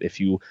reading it if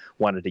you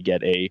wanted to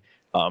get a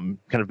kind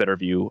of better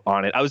view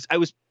on it. I was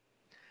going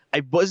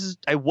to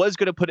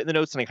put it in the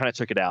notes and I kind of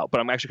took it out,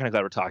 but I'm actually kind of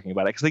glad we're talking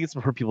about it because I think it's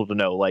for people to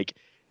know, like,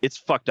 it's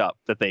fucked up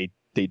that they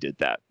did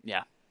that.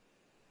 Yeah.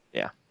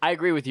 Yeah. I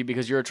agree with you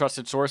because you're a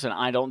trusted source and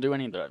I don't do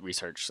any of the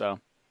research, so.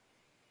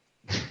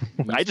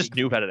 I just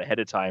knew about it ahead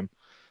of time.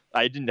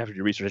 I didn't have to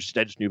do research.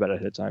 I just knew about it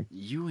ahead of time.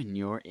 You and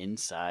your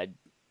inside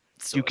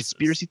sources. Dude,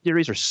 conspiracy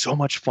theories are so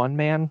much fun,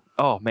 man.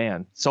 Oh,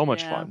 man. So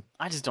much fun.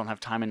 I just don't have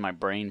time in my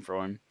brain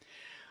for them.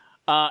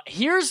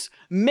 Here's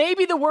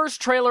maybe the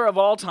worst trailer of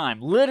all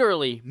time.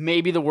 Literally,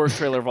 maybe the worst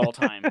trailer of all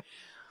time.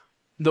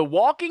 The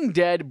Walking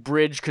Dead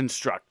Bridge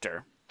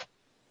Constructor.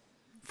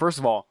 First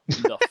of all,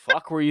 the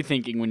fuck were you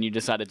thinking when you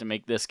decided to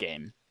make this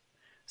game?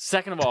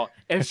 Second of all,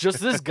 it's just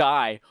this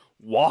guy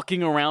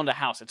walking around a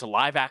house. It's a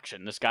live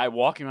action. This guy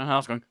walking around a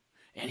house going,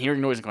 and hearing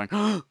noise and going,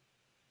 and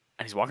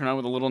he's walking around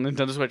with a little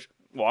Nintendo Switch,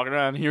 walking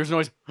around and hears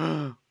noise,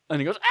 and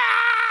he goes,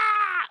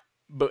 ah!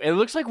 But it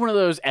looks like one of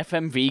those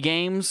FMV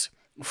games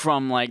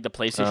from like the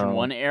PlayStation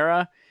 1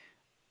 era.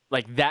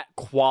 Like that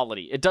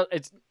quality.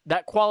 It's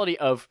that quality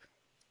of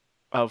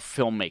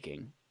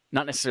filmmaking,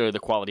 not necessarily the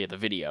quality of the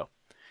video.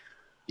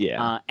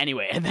 Yeah.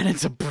 Anyway, and then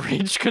it's a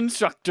bridge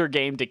constructor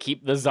game to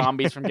keep the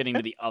zombies from getting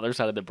to the other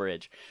side of the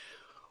bridge.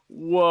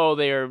 Whoa,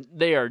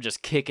 they are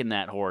just kicking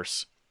that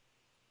horse.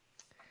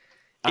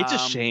 It's a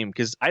shame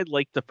because I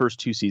liked the first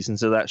 2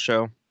 seasons of that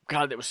show.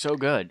 God, that was so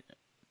good.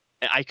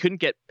 I couldn't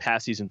get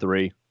past season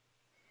 3,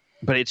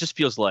 but it just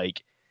feels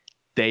like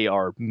they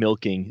are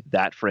milking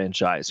that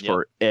franchise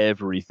for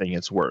everything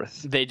it's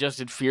worth. They just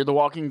did Fear the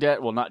Walking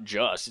Dead. Well, not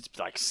just. It's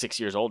like 6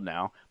 years old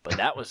now, but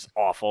that was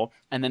awful.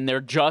 And then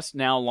they're just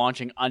now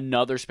launching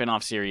another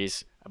spinoff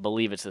series. I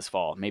believe it's this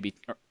fall, maybe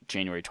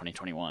January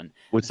 2021.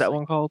 What's that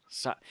one called?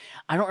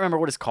 I don't remember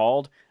what it's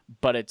called,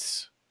 but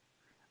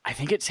I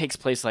think it takes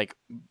place like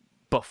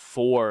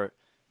before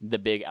the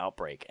big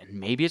outbreak. And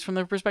maybe it's from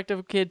the perspective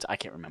of kids. I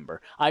can't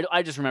remember.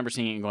 I just remember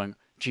seeing it and going,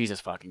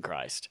 Jesus fucking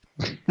Christ.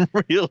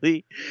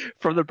 Really?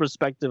 From the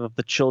perspective of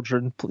the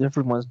children,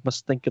 everyone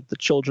must think of the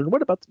children.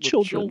 What about the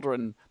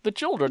children? The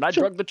children. I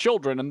drug the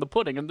children and the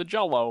pudding and the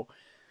Jell-O.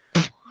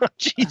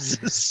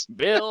 Jesus.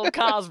 Bill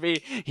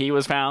Cosby, he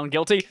was found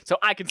guilty, so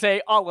I can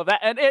say all of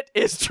that, and it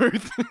is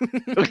truth.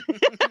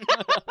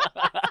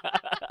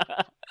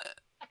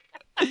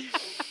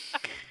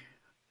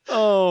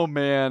 Oh,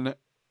 man.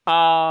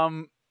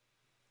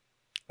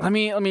 Let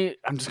me,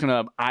 I'm just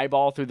going to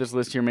eyeball through this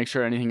list here, make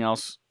sure anything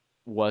else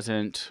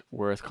wasn't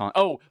worth calling.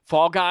 Oh,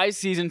 Fall Guys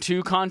Season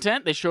 2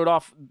 content. They showed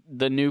off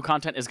the new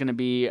content is going to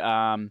be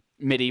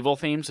medieval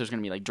themes. So there's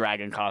going to be like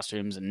dragon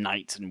costumes and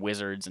knights and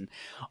wizards, and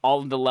all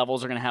of the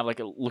levels are going to have like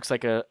looks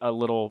like a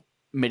little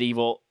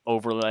medieval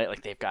overlay.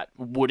 Like they've got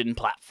wooden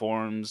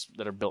platforms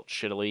that are built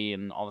shittily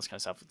and all this kind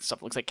of stuff.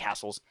 Stuff looks like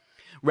castles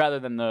rather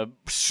than the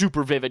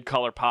super vivid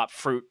color pop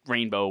fruit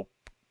rainbow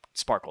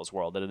sparkles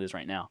world that it is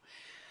right now.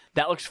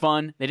 That looks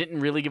fun. They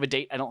didn't really give a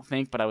date, I don't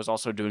think, but I was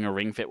also doing a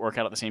Ring Fit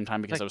workout at the same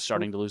time because I was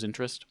starting to lose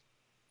interest.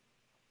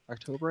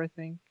 October, I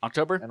think.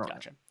 October? I don't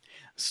Gotcha.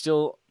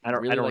 Still, I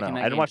don't really know. liking that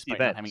I didn't game watch the despite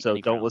not event, having so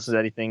any don't crowns. listen to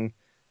anything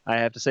I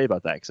have to say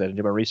about that because I didn't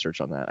do my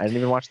research on that. I didn't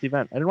even watch the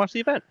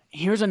event.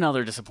 Here's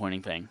another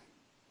disappointing thing.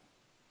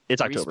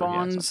 It's October.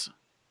 Respawn's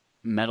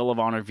Medal of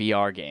Honor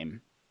VR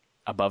game,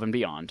 Above and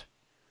Beyond,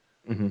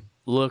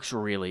 looks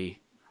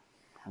really,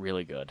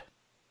 really good.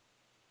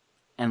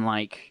 And,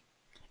 like,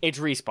 it's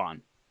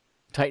Respawn.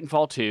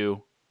 Titanfall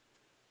 2,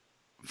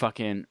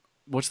 fucking,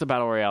 what's the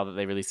Battle Royale that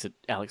they released that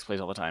Alex plays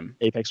all the time?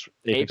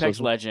 Apex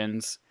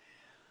Legends.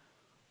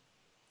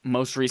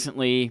 Most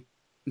recently,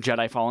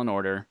 Jedi Fallen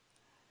Order.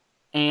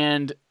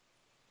 And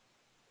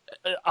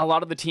a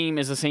lot of the team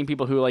is the same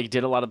people who like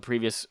did a lot of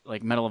previous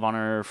like Medal of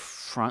Honor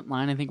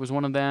Frontline, I think was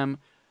one of them.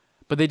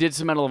 But they did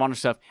some Medal of Honor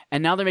stuff,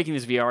 and now they're making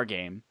this VR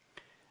game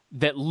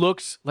that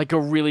looks like a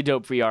really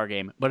dope VR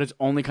game, but it's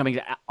only coming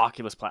to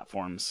Oculus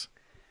platforms.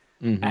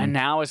 And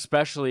now,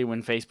 especially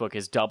when Facebook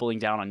is doubling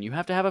down on you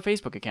have to have a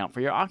Facebook account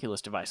for your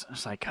Oculus device.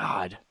 It's like,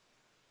 God,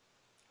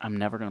 I'm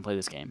never going to play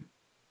this game.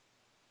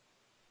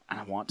 And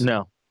I want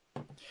to.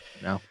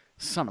 No.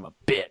 Son of a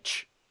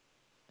bitch.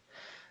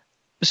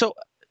 So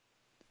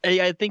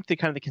I think the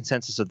kind of the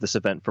consensus of this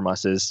event from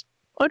us is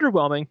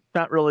underwhelming.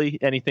 Not really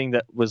anything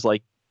that was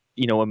like,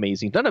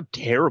 amazing. Not a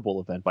terrible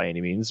event by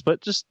any means,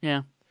 but just...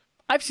 Yeah.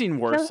 I've seen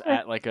worse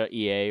at like a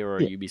EA or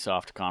a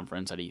Ubisoft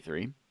conference at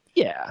E3.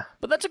 Yeah.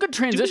 But that's a good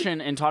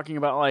transition in talking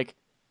about like,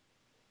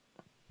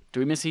 do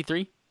we miss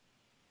E3?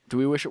 Do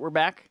we wish it were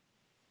back?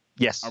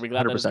 Yes. Are we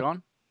glad 100%. That it's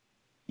gone?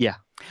 Yeah.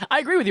 I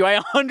agree with you. I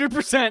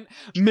 100%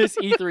 miss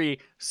E3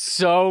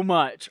 so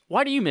much.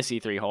 Why do you miss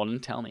E3, Holden?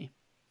 Tell me.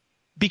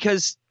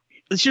 Because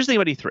here's the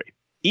thing about E3.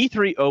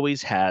 E3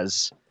 always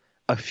has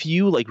a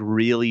few like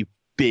really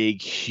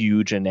big,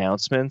 huge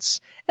announcements,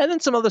 and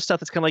then some other stuff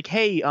that's kind of like,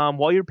 hey,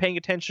 while you're paying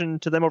attention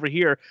to them over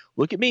here,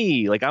 look at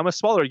me. Like I'm a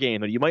smaller game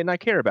that you might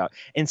not care about.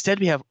 Instead,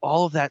 we have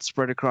all of that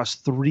spread across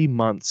 3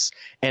 months,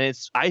 and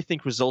it's I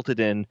think resulted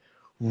in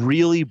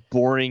really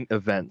boring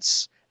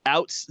events.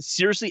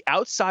 Seriously,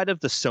 outside of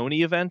the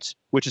Sony event,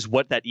 which is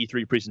what that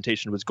E3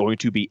 presentation was going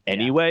to be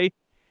anyway,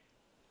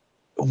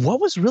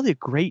 what was really a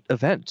great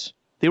event?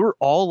 They were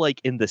all like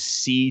in the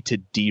C to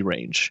D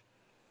range,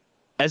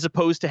 as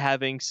opposed to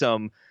having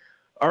some.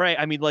 All right,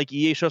 I mean, like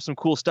EA shows some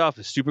cool stuff,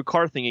 a stupid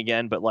car thing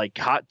again, but like,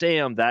 hot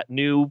damn, that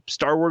new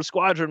Star Wars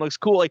Squadron looks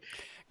cool. Like,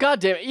 God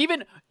damn it!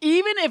 Even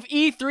if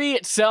E3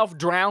 itself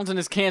drowns and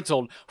is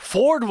canceled,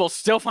 Ford will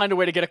still find a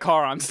way to get a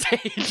car on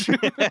stage.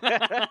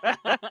 Yeah,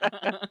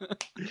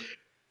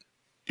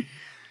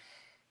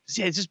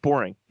 it's just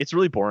boring. It's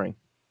really boring.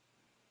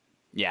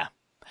 Yeah,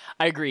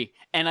 I agree,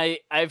 and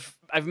I've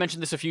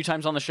mentioned this a few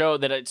times on the show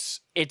that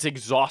it's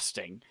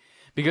exhausting.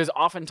 Because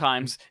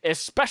oftentimes,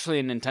 especially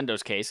in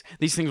Nintendo's case,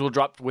 these things will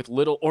drop with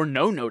little or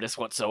no notice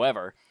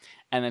whatsoever,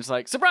 and then it's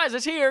like, surprise,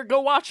 it's here, go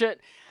watch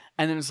it.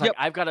 And then it's like,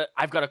 I've got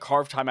to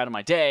carve time out of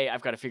my day.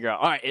 I've got to figure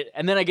out, all right.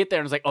 And then I get there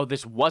and it's like, oh,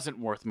 this wasn't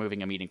worth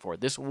moving a meeting for.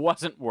 This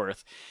wasn't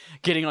worth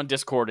getting on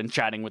Discord and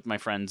chatting with my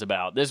friends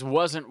about. This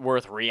wasn't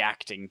worth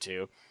reacting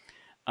to,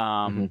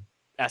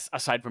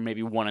 aside from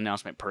maybe one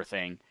announcement per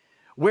thing.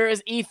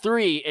 Whereas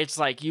E3, it's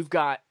like you've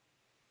got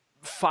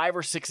 5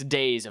 or 6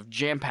 days of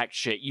jam-packed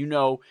shit.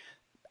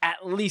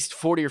 At least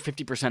 40 or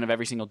 50% of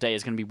every single day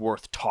is going to be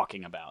worth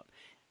talking about.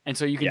 And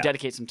so you can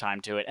dedicate some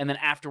time to it. And then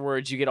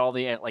afterwards, you get all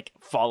the like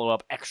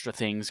follow-up extra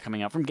things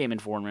coming out from Game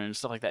Informer and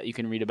stuff like that you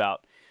can read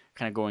about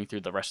kind of going through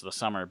the rest of the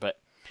summer.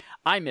 But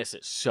I miss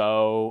it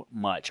so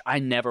much. I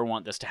never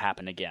want this to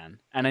happen again.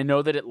 And I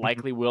know that it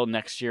likely will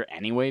next year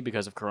anyway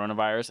because of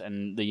coronavirus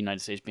and the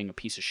United States being a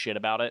piece of shit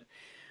about it.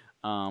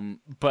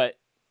 But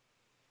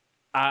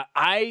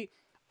I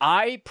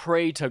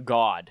pray to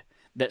God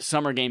that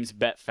Summer Games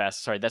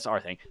Fest, that's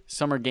our thing,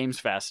 Summer Games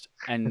Fest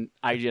and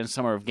IGN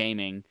Summer of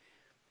Gaming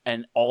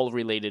and all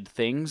related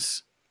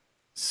things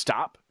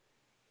stop.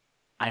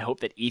 I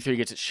hope that E3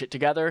 gets its shit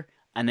together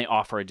and they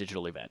offer a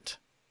digital event.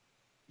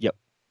 Yep.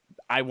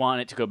 I want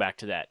it to go back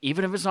to that.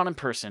 Even if it's not in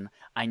person,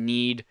 I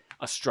need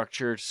a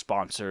structured,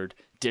 sponsored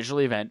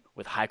digital event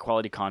with high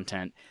quality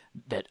content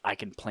that I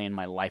can plan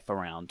my life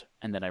around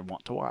and that I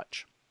want to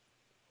watch.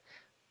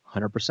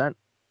 100%.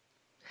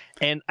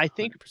 And I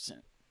think 100%.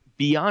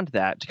 Beyond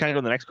that, to kind of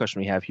go to the next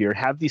question we have here,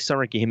 have these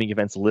summer gaming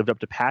events lived up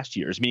to past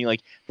years, meaning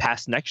like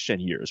past next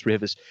gen years? We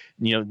have this,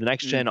 the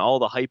next gen, all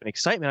the hype and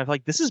excitement. I feel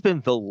like this has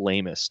been the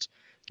lamest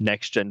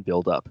next gen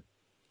build up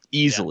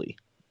easily.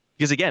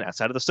 Because again,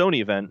 outside of the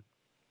Sony event,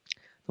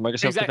 the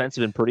Microsoft events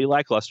have been pretty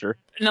lackluster.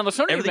 Now the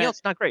Sony everything event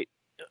else not great.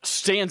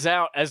 Stands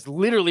out as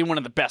literally one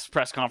of the best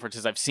press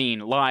conferences I've seen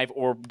live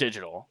or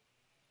digital.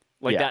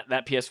 Like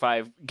that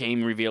PS5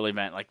 game reveal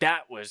event, like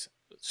that was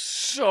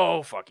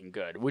so fucking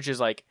good, which is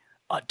like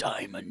a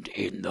diamond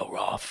in the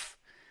rough.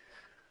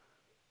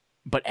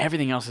 But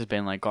everything else has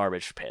been like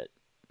garbage pit.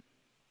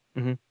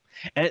 Mm-hmm.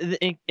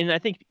 And I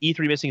think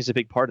E3 missing is a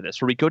big part of this,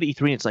 where we go to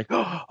E3 and it's like,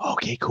 oh,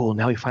 okay, cool.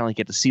 Now we finally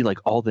get to see like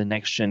all the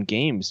next gen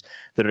games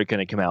that are going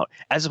to come out.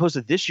 As opposed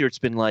to this year, it's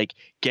been like,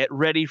 get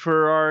ready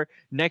for our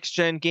next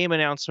gen game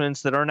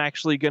announcements that aren't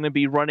actually going to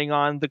be running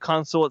on the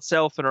console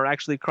itself and are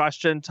actually cross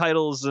gen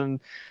titles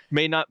and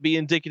may not be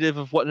indicative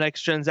of what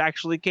next gen's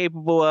actually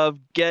capable of.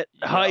 Get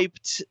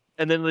hyped.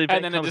 and then the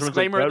And then a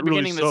disclaimer at the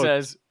beginning that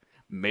says,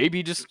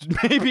 maybe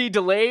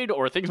delayed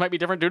or things might be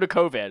different due to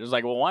COVID. It's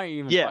like, well, why are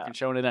you even fucking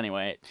showing it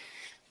anyway?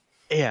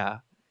 Yeah.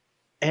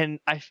 And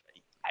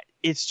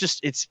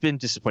it's been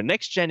disappointing.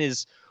 Next gen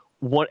is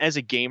what, as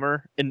a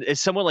gamer and as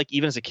someone like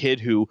even as a kid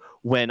who,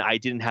 when I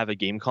didn't have a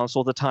game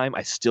console at the time,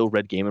 I still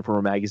read Game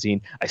Informer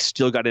magazine. I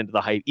still got into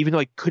the hype, even though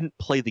I couldn't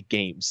play the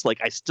games. Like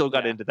I still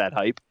got into that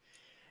hype.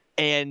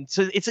 And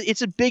so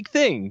it's a big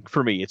thing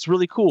for me. It's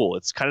really cool.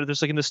 It's kind of,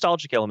 there's like a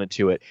nostalgic element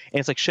to it. And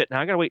it's like, shit,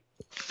 now I gotta wait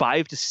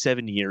 5 to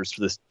 7 years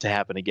for this to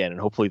happen again. And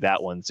hopefully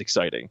that one's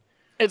exciting.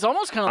 It's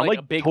almost kind of like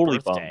a big totally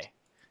birthday.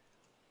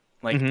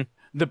 Bummed. Like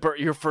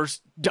your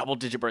first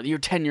double-digit birthday. You're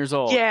 10 years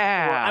old.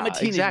 Yeah, or I'm a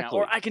teenager now.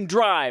 Or I can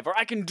drive. Or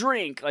I can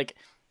drink. Like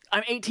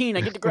I'm 18.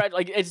 I get to graduate.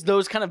 Like it's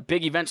those kind of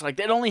big events. Like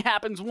it only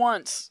happens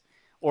once,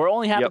 or it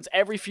only happens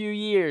every few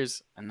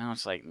years. And now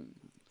it's like,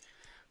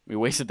 we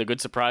wasted the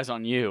good surprise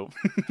on you.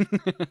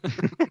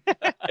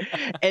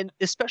 And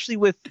especially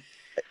with,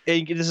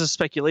 and this is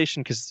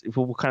speculation because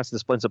we'll kind of see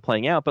this ends up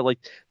playing out, but like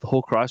the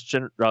whole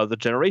the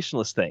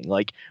generationless thing,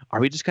 like, are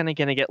we just kind of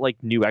going to get like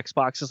new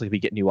Xboxes? Like we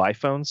get new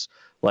iPhones?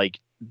 Like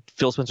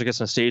Phil Spencer gets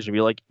on stage and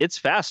be like, it's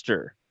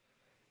faster.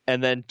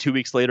 And then 2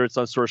 weeks later, it's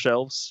on store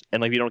shelves.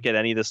 And like, we don't get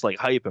any of this like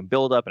hype and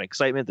build up and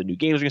excitement. The new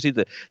games we're going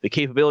to see, the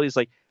capabilities.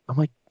 Like, I'm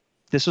like,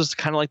 this was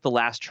kind of like the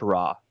last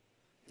hurrah.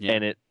 Yeah.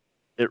 And it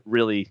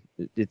really,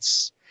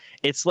 it's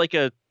like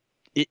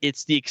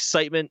it's the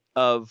excitement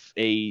of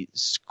a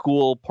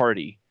school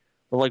party.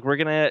 Like we're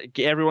gonna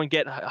everyone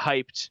get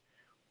hyped.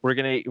 We're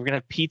gonna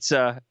have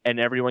pizza and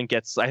everyone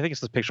gets. I think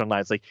it's the picture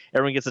online. It's like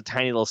everyone gets a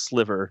tiny little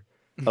sliver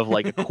of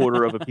like a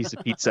quarter of a piece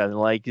of pizza, and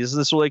like, is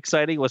this really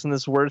exciting? Wasn't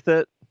this worth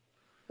it?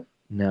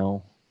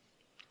 No.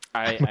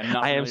 I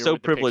am so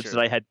privileged that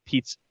I had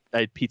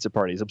pizza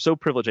parties. I'm so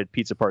privileged I had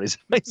pizza parties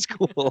at my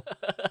school.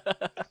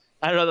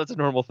 I don't know if that's a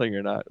normal thing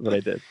or not, but I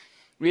did.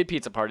 We had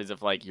pizza parties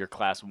if like your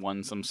class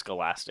won some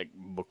scholastic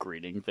book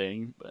reading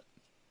thing, but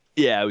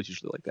yeah, it was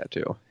usually like that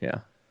too. Yeah.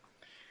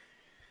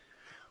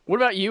 What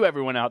about you,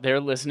 everyone out there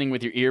listening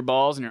with your ear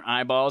balls and your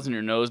eyeballs and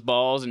your nose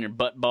balls and your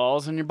butt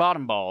balls and your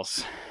bottom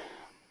balls?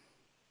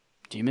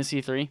 Do you miss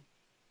E3?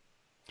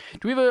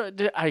 Do we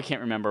have I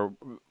can't remember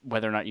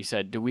whether or not you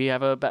said, do we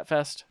have a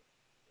BetFest?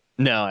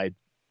 No, I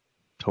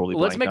totally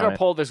Let's make our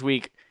poll this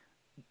week.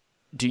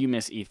 Do you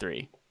miss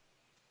E3?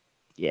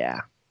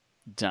 Yeah.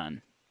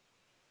 Done.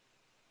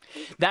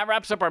 That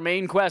wraps up our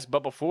main quest,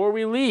 but before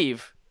we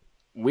leave,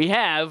 we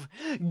have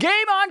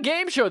Game On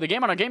Game Show. The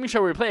Game On a Gaming Show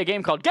where we play a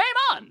game called Game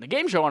On! The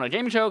game show on a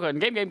gaming show called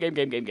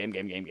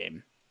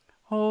Game.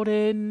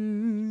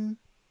 Holden.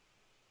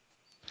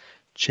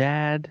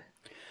 Chad.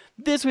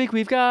 This week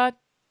we've got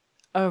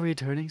a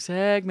returning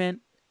segment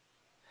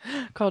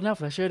called Now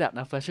Flesh It Out.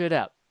 Now Flesh It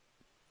Out.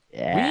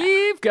 Yeah.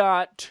 We've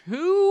got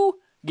 2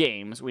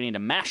 games we need to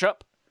mash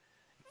up.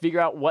 Figure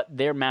out what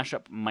their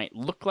mashup might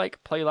look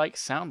like, play like,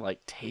 sound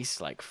like, taste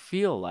like,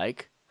 feel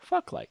like,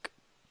 fuck like.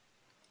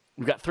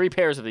 We've got 3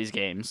 pairs of these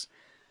games.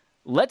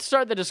 Let's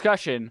start the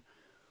discussion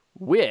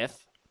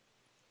with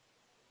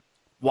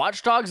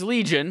Watch Dogs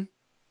Legion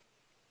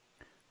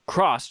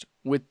crossed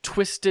with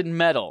Twisted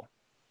Metal.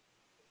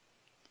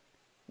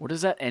 What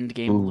does that end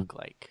game look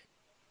like?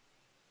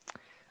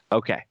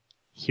 Okay.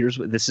 Here's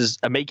what this is.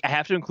 I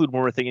have to include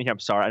one more thing in here. I'm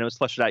sorry. I know it's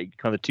fleshed out. You can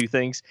count the 2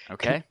 things.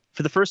 Okay.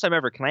 For the first time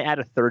ever, can I add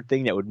a third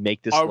thing that would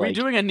make this? Are we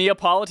doing a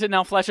Neapolitan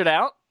Now Flesh It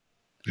Out?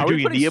 Are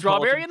we putting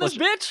strawberry in this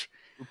bitch?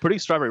 We're putting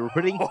strawberry. We're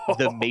putting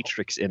the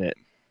Matrix in it.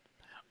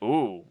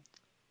 Ooh.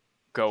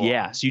 Go on.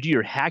 Yeah. So you do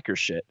your hacker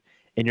shit,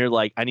 and you're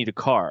like, I need a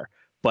car,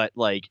 but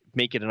like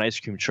make it an ice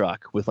cream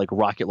truck with like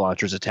rocket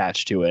launchers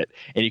attached to it,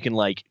 and you can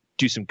like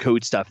do some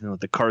code stuff, and then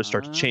the cars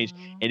start to change,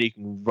 and you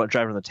can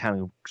drive around the town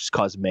and just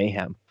cause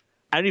mayhem.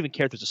 I don't even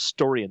care if there's a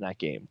story in that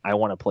game. I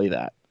want to play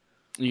that.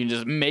 You can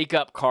just make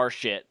up car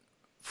shit,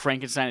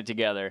 Frankenstein it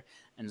together,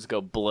 and just go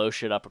blow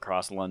shit up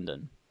across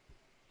London.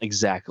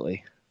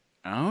 Exactly.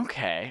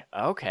 Okay.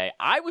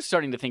 I was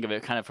starting to think of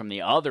it kind of from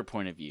the other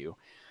point of view.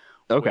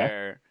 Okay.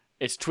 Where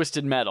it's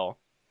Twisted Metal,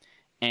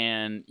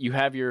 and you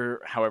have your,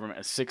 however,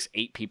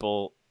 6-8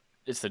 people.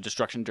 It's the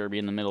Destruction Derby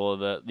in the middle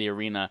of the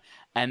arena,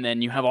 and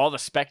then you have all the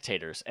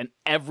spectators, and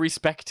every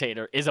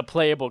spectator is a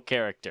playable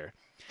character.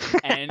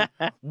 And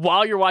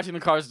while you're watching the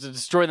cars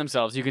destroy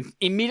themselves, you can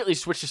immediately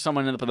switch to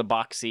someone in the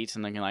box seats,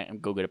 and then you're like,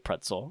 go get a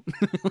pretzel.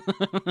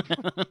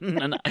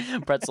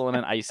 A pretzel and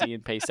an icy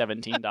and pay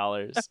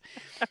 $17.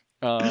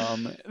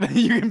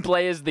 You can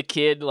play as the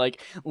kid,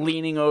 like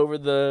leaning over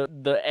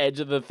the edge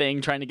of the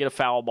thing, trying to get a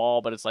foul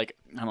ball, but it's like,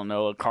 I don't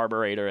know, a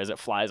carburetor as it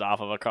flies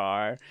off of a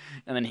car,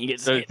 and then he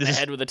gets hit in the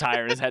head with a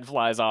tire, and his head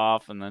flies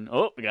off, and then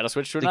we got to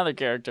switch to another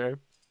character.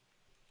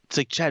 It's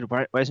like, Chad,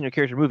 why isn't your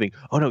character moving?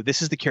 Oh no,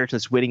 this is the character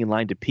that's waiting in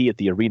line to pee at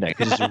the arena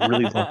because it's a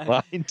really long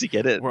line to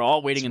get in. We're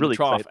all waiting in the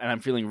trough, and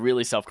I'm feeling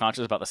really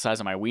self-conscious about the size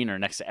of my wiener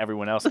next to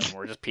everyone else, and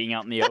we're just peeing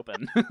out in the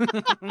open.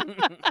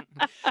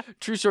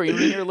 True story. You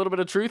want to hear a little bit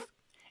of truth?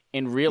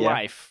 In real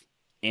life,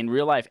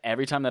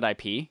 every time that I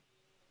pee,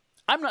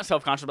 I'm not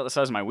self-conscious about the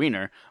size of my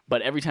wiener,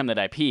 but every time that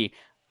I pee,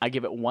 I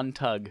give it one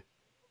tug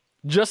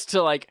just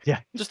to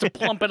Yeah. just to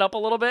plump it up a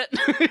little bit,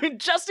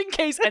 just in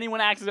case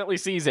anyone accidentally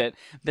sees it.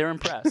 They're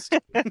impressed.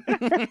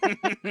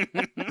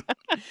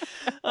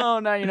 Oh,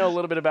 now you know a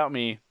little bit about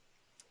me.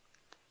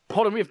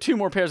 Hold on, we have 2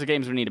 more pairs of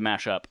games we need to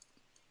mash up.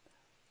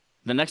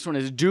 The next one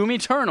is Doom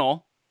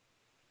Eternal,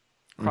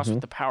 crossed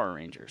with the Power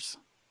Rangers.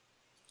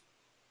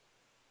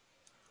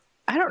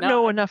 I don't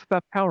know enough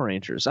about Power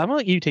Rangers. I'm gonna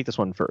let you take this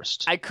one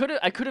first. I could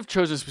have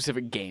chosen a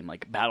specific game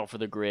like Battle for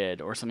the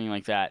Grid or something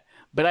like that,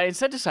 but I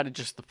instead decided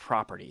just the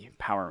property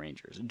Power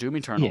Rangers, Doom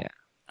Eternal,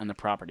 and the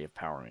property of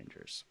Power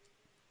Rangers.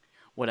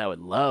 What I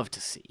would love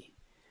to see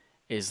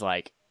is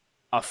like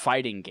a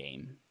fighting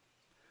game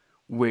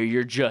where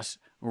you're just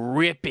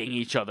ripping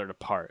each other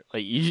apart,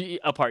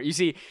 You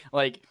see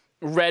like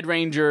Red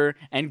Ranger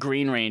and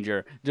Green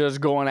Ranger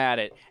just going at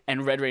it,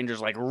 and Red Ranger's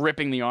like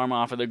ripping the arm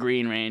off of the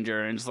Green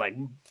Ranger and just like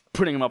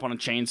putting him up on a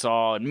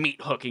chainsaw and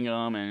meat hooking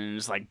him and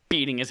just like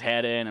beating his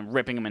head in and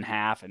ripping him in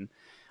half, and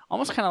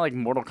almost kind of like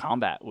Mortal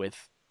Kombat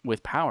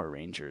with Power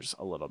Rangers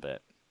a little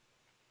bit.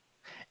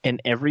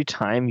 And every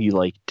time you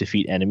like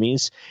defeat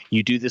enemies,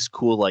 you do this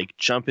cool like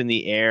jump in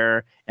the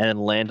air and then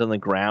land on the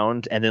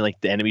ground, and then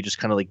like the enemy just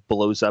kind of like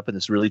blows up in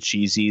this really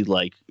cheesy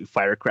like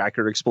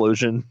firecracker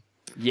explosion.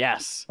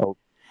 Yes. Oh,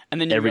 and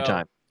then you every go,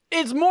 time.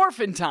 It's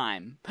morphin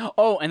time.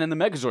 Oh, and then the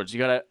Megazords. You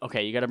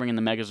gotta bring in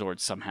the Megazords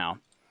somehow.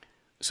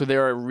 So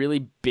there are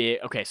really big.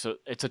 Okay, so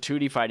it's a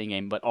 2D fighting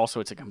game, but also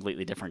it's a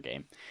completely different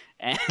game.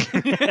 And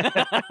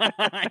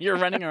you're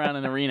running around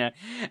an arena,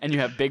 and you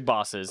have big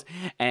bosses,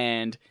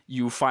 and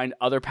you find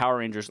other Power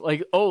Rangers,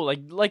 like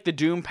the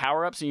Doom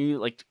power ups, and you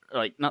like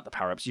not the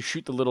power ups. You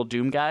shoot the little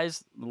Doom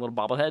guys, the little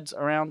bobbleheads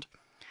around.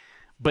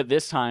 But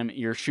this time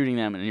you're shooting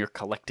them, and you're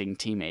collecting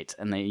teammates,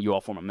 and you all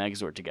form a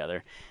Megazord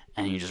together,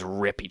 and you just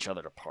rip each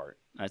other apart.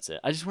 That's it.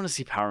 I just want to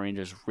see Power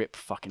Rangers rip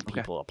fucking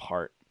people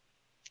apart.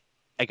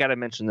 I gotta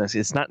mention this.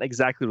 It's not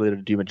exactly related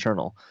to Doom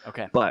Eternal.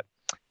 Okay. But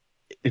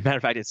as a matter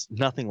of fact, it's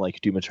nothing like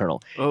Doom Eternal.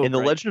 Oh, in The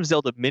great. Legend of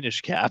Zelda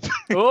Minish Cap.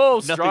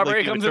 Oh, nothing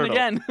Strawberry like Doom comes in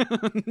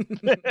Eternal.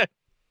 again.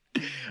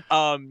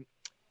 The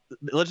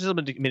Legend of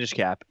Zelda Minish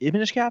Cap.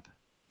 Minish Cap?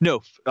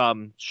 No.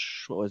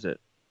 What was it?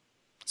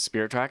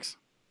 Spirit Tracks?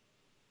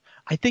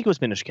 I think it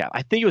was Minish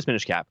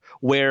Cap,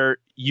 where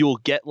you'll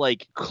get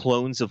like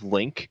clones of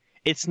Link.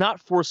 It's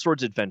not Four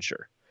Swords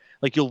Adventure.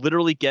 Like you'll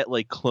literally get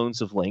like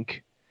clones of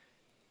Link,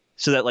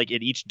 so that like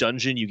in each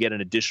dungeon you get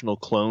an additional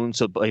clone.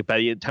 So like by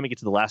the time you get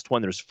to the last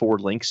one, there's 4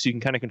 Links you can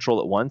kind of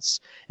control at once,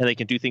 and they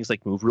can do things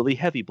like move really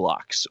heavy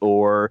blocks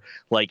or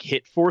like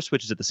hit 4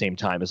 switches at the same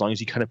time, as long as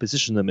you kind of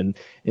position them in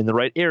the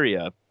right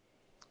area.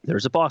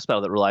 There's a boss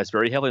battle that relies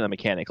very heavily on that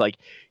mechanic. Like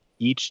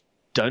each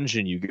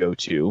dungeon you go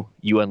to,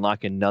 you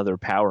unlock another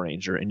Power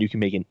Ranger, and you can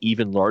make an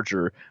even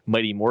larger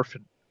Mighty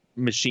Morphin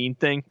machine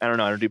thing. I don't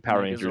know. I don't do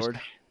Power Rangers.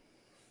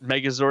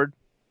 Megazord.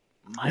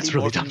 It's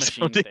really dumb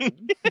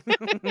sounding.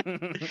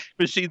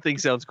 Machine thing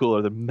sounds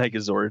cooler than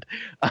Megazord.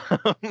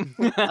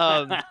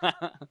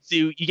 So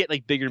you get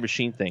like bigger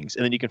machine things,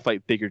 and then you can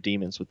fight bigger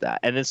demons with that.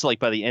 And then so like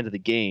by the end of the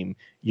game,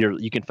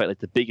 you can fight like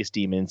the biggest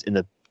demons, and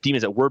the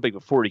demons that were big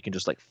before you can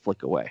just like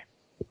flick away,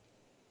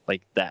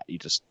 like that. You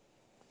just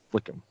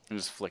flick them. And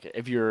just flick it.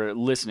 If you're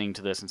listening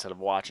to this instead of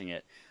watching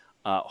it,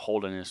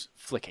 Holden is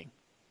flicking.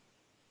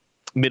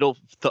 Middle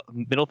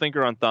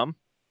finger on thumb,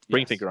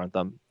 ring Yes. finger on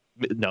thumb.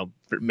 No,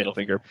 middle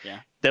finger. Yeah.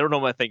 They don't know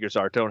what my fingers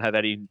are. Don't have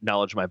any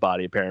knowledge of my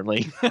body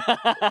apparently.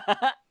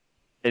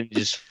 And you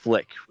just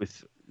flick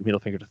with middle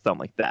finger to thumb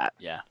like that.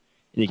 Yeah.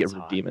 And you get That's rid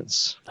of hot.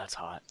 demons. That's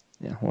hot.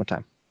 Yeah, one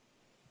time.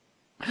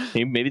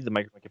 Maybe the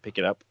microphone can pick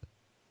it up.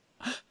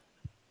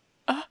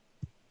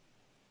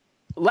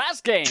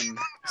 Last game.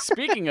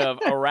 Speaking of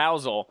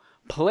arousal,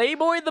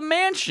 Playboy the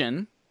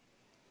Mansion,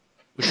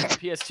 which is a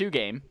PS2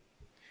 game.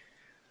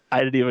 I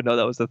didn't even know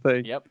that was the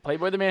thing. Yep,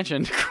 Playboy the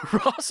Mansion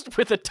crossed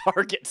with a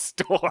Target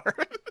store.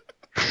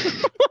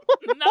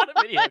 Not a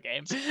video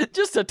game,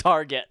 just a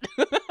Target.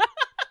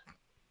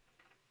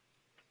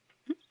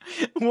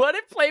 What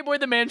if Playboy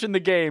the Mansion,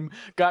 the game,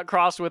 got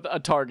crossed with a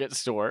Target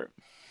store?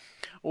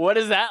 What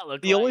does that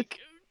look like?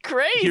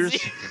 Crazy.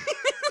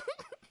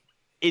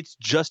 It's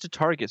just a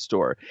Target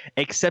store,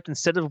 except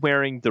instead of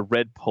wearing the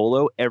red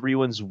polo,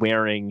 everyone's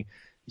wearing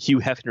Hugh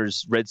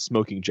Hefner's red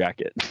smoking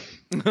jacket.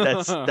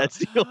 That's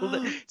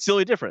the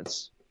only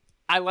difference.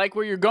 I like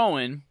where you're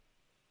going,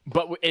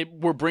 but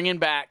we're bringing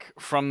back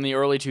from the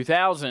early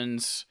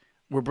 2000s.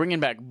 We're bringing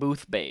back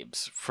booth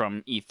babes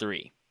from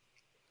E3.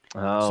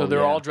 Oh, So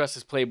they're all dressed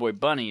as Playboy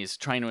bunnies,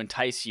 trying to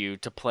entice you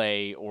to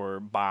play or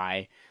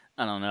buy,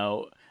 I don't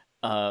know,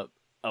 a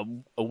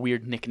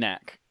weird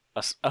knick-knack,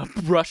 a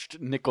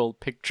brushed nickel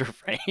picture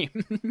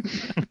frame.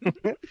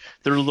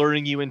 They're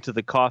luring you into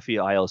the coffee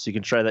aisle so you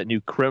can try that new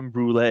creme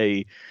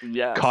brulee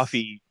Yes.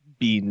 coffee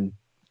bean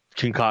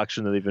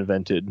concoction that they've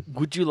invented.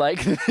 Would you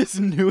like this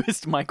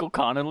newest Michael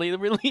Connolly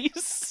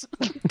release?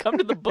 Come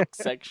to the book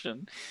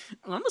section.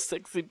 I'm a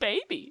sexy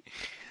baby.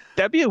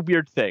 That'd be a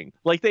weird thing.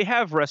 Like they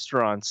have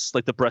restaurants,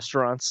 like the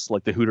restaurants,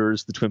 like the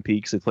Hooters, the Twin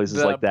Peaks, like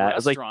places like that. I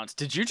was like, Restaurants.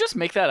 Did you just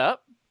make that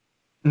up?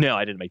 no,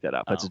 I didn't make that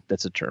up. Oh.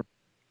 That's a term.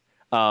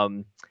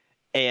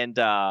 And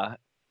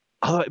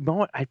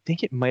Although I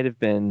think it might have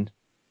been.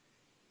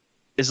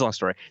 It's a long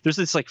story. There's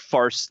this like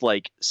farce,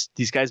 like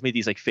these guys made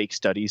these like fake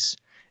studies,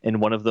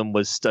 and one of them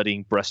was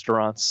studying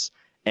restaurants,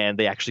 and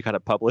they actually got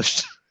it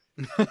published.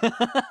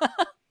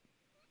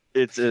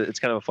 It's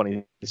kind of a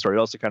funny story.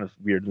 Also kind of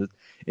weird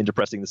and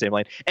depressing in the same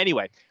line.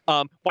 Anyway,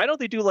 why don't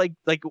they do like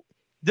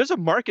there's a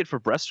market for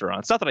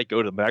restaurants. Not that I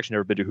go to them. I've actually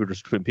never been to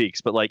Hooters Twin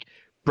Peaks, but like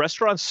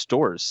restaurant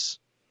stores.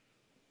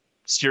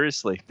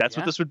 Seriously, that's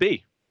what this would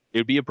be. It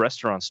would be a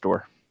restaurant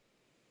store.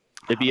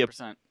 It'd be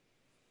 100%.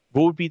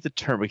 What would be the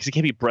term? Because it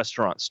can't be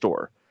restaurant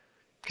store.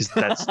 Because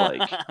that's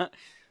like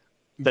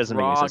doesn't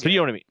make any sense. But you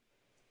know what I mean.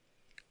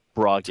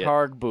 Brogget.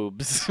 Targ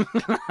boobs.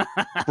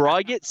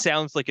 Brogget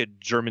sounds like a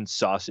German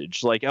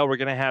sausage. Like, oh, we're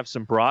gonna have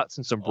some brats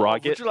and some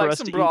brogget would you for like us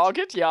some to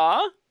brogget?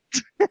 Yeah.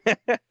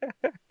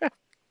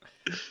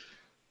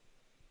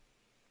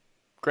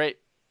 Great.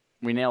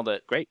 We nailed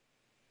it. Great.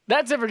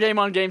 That's it for Game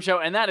On Game Show,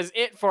 and that is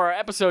it for our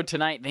episode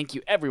tonight. Thank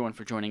you, everyone,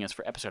 for joining us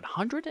for episode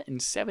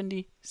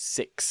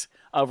 176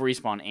 of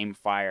Respawn Aim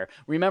Fire.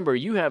 Remember,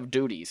 you have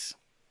duties.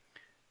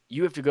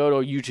 You have to go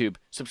to YouTube,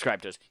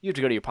 subscribe to us. You have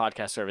to go to your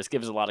podcast service,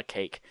 give us a lot of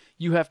cake.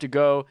 You have to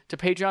go to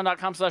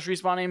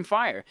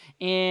patreon.com/respawnaimfire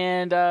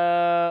and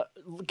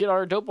get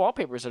our dope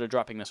wallpapers that are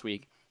dropping this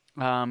week.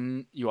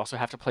 You also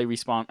have to play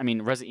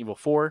Resident Evil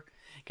 4.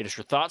 Get us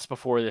your thoughts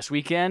before this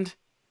weekend.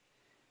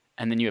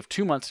 And then you have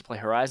 2 months to play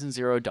Horizon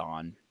Zero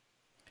Dawn.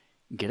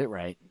 Get it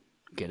right.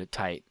 Get it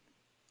tight.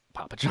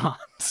 Papa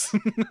John's.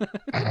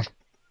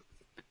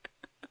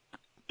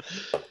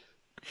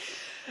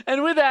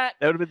 And with that...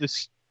 That would have been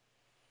this...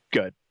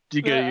 Good.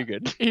 You're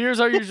good. Here's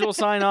our usual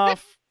sign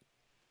off.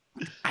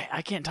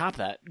 I can't top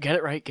that. Get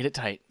it right. Get it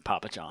tight.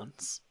 Papa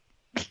John's.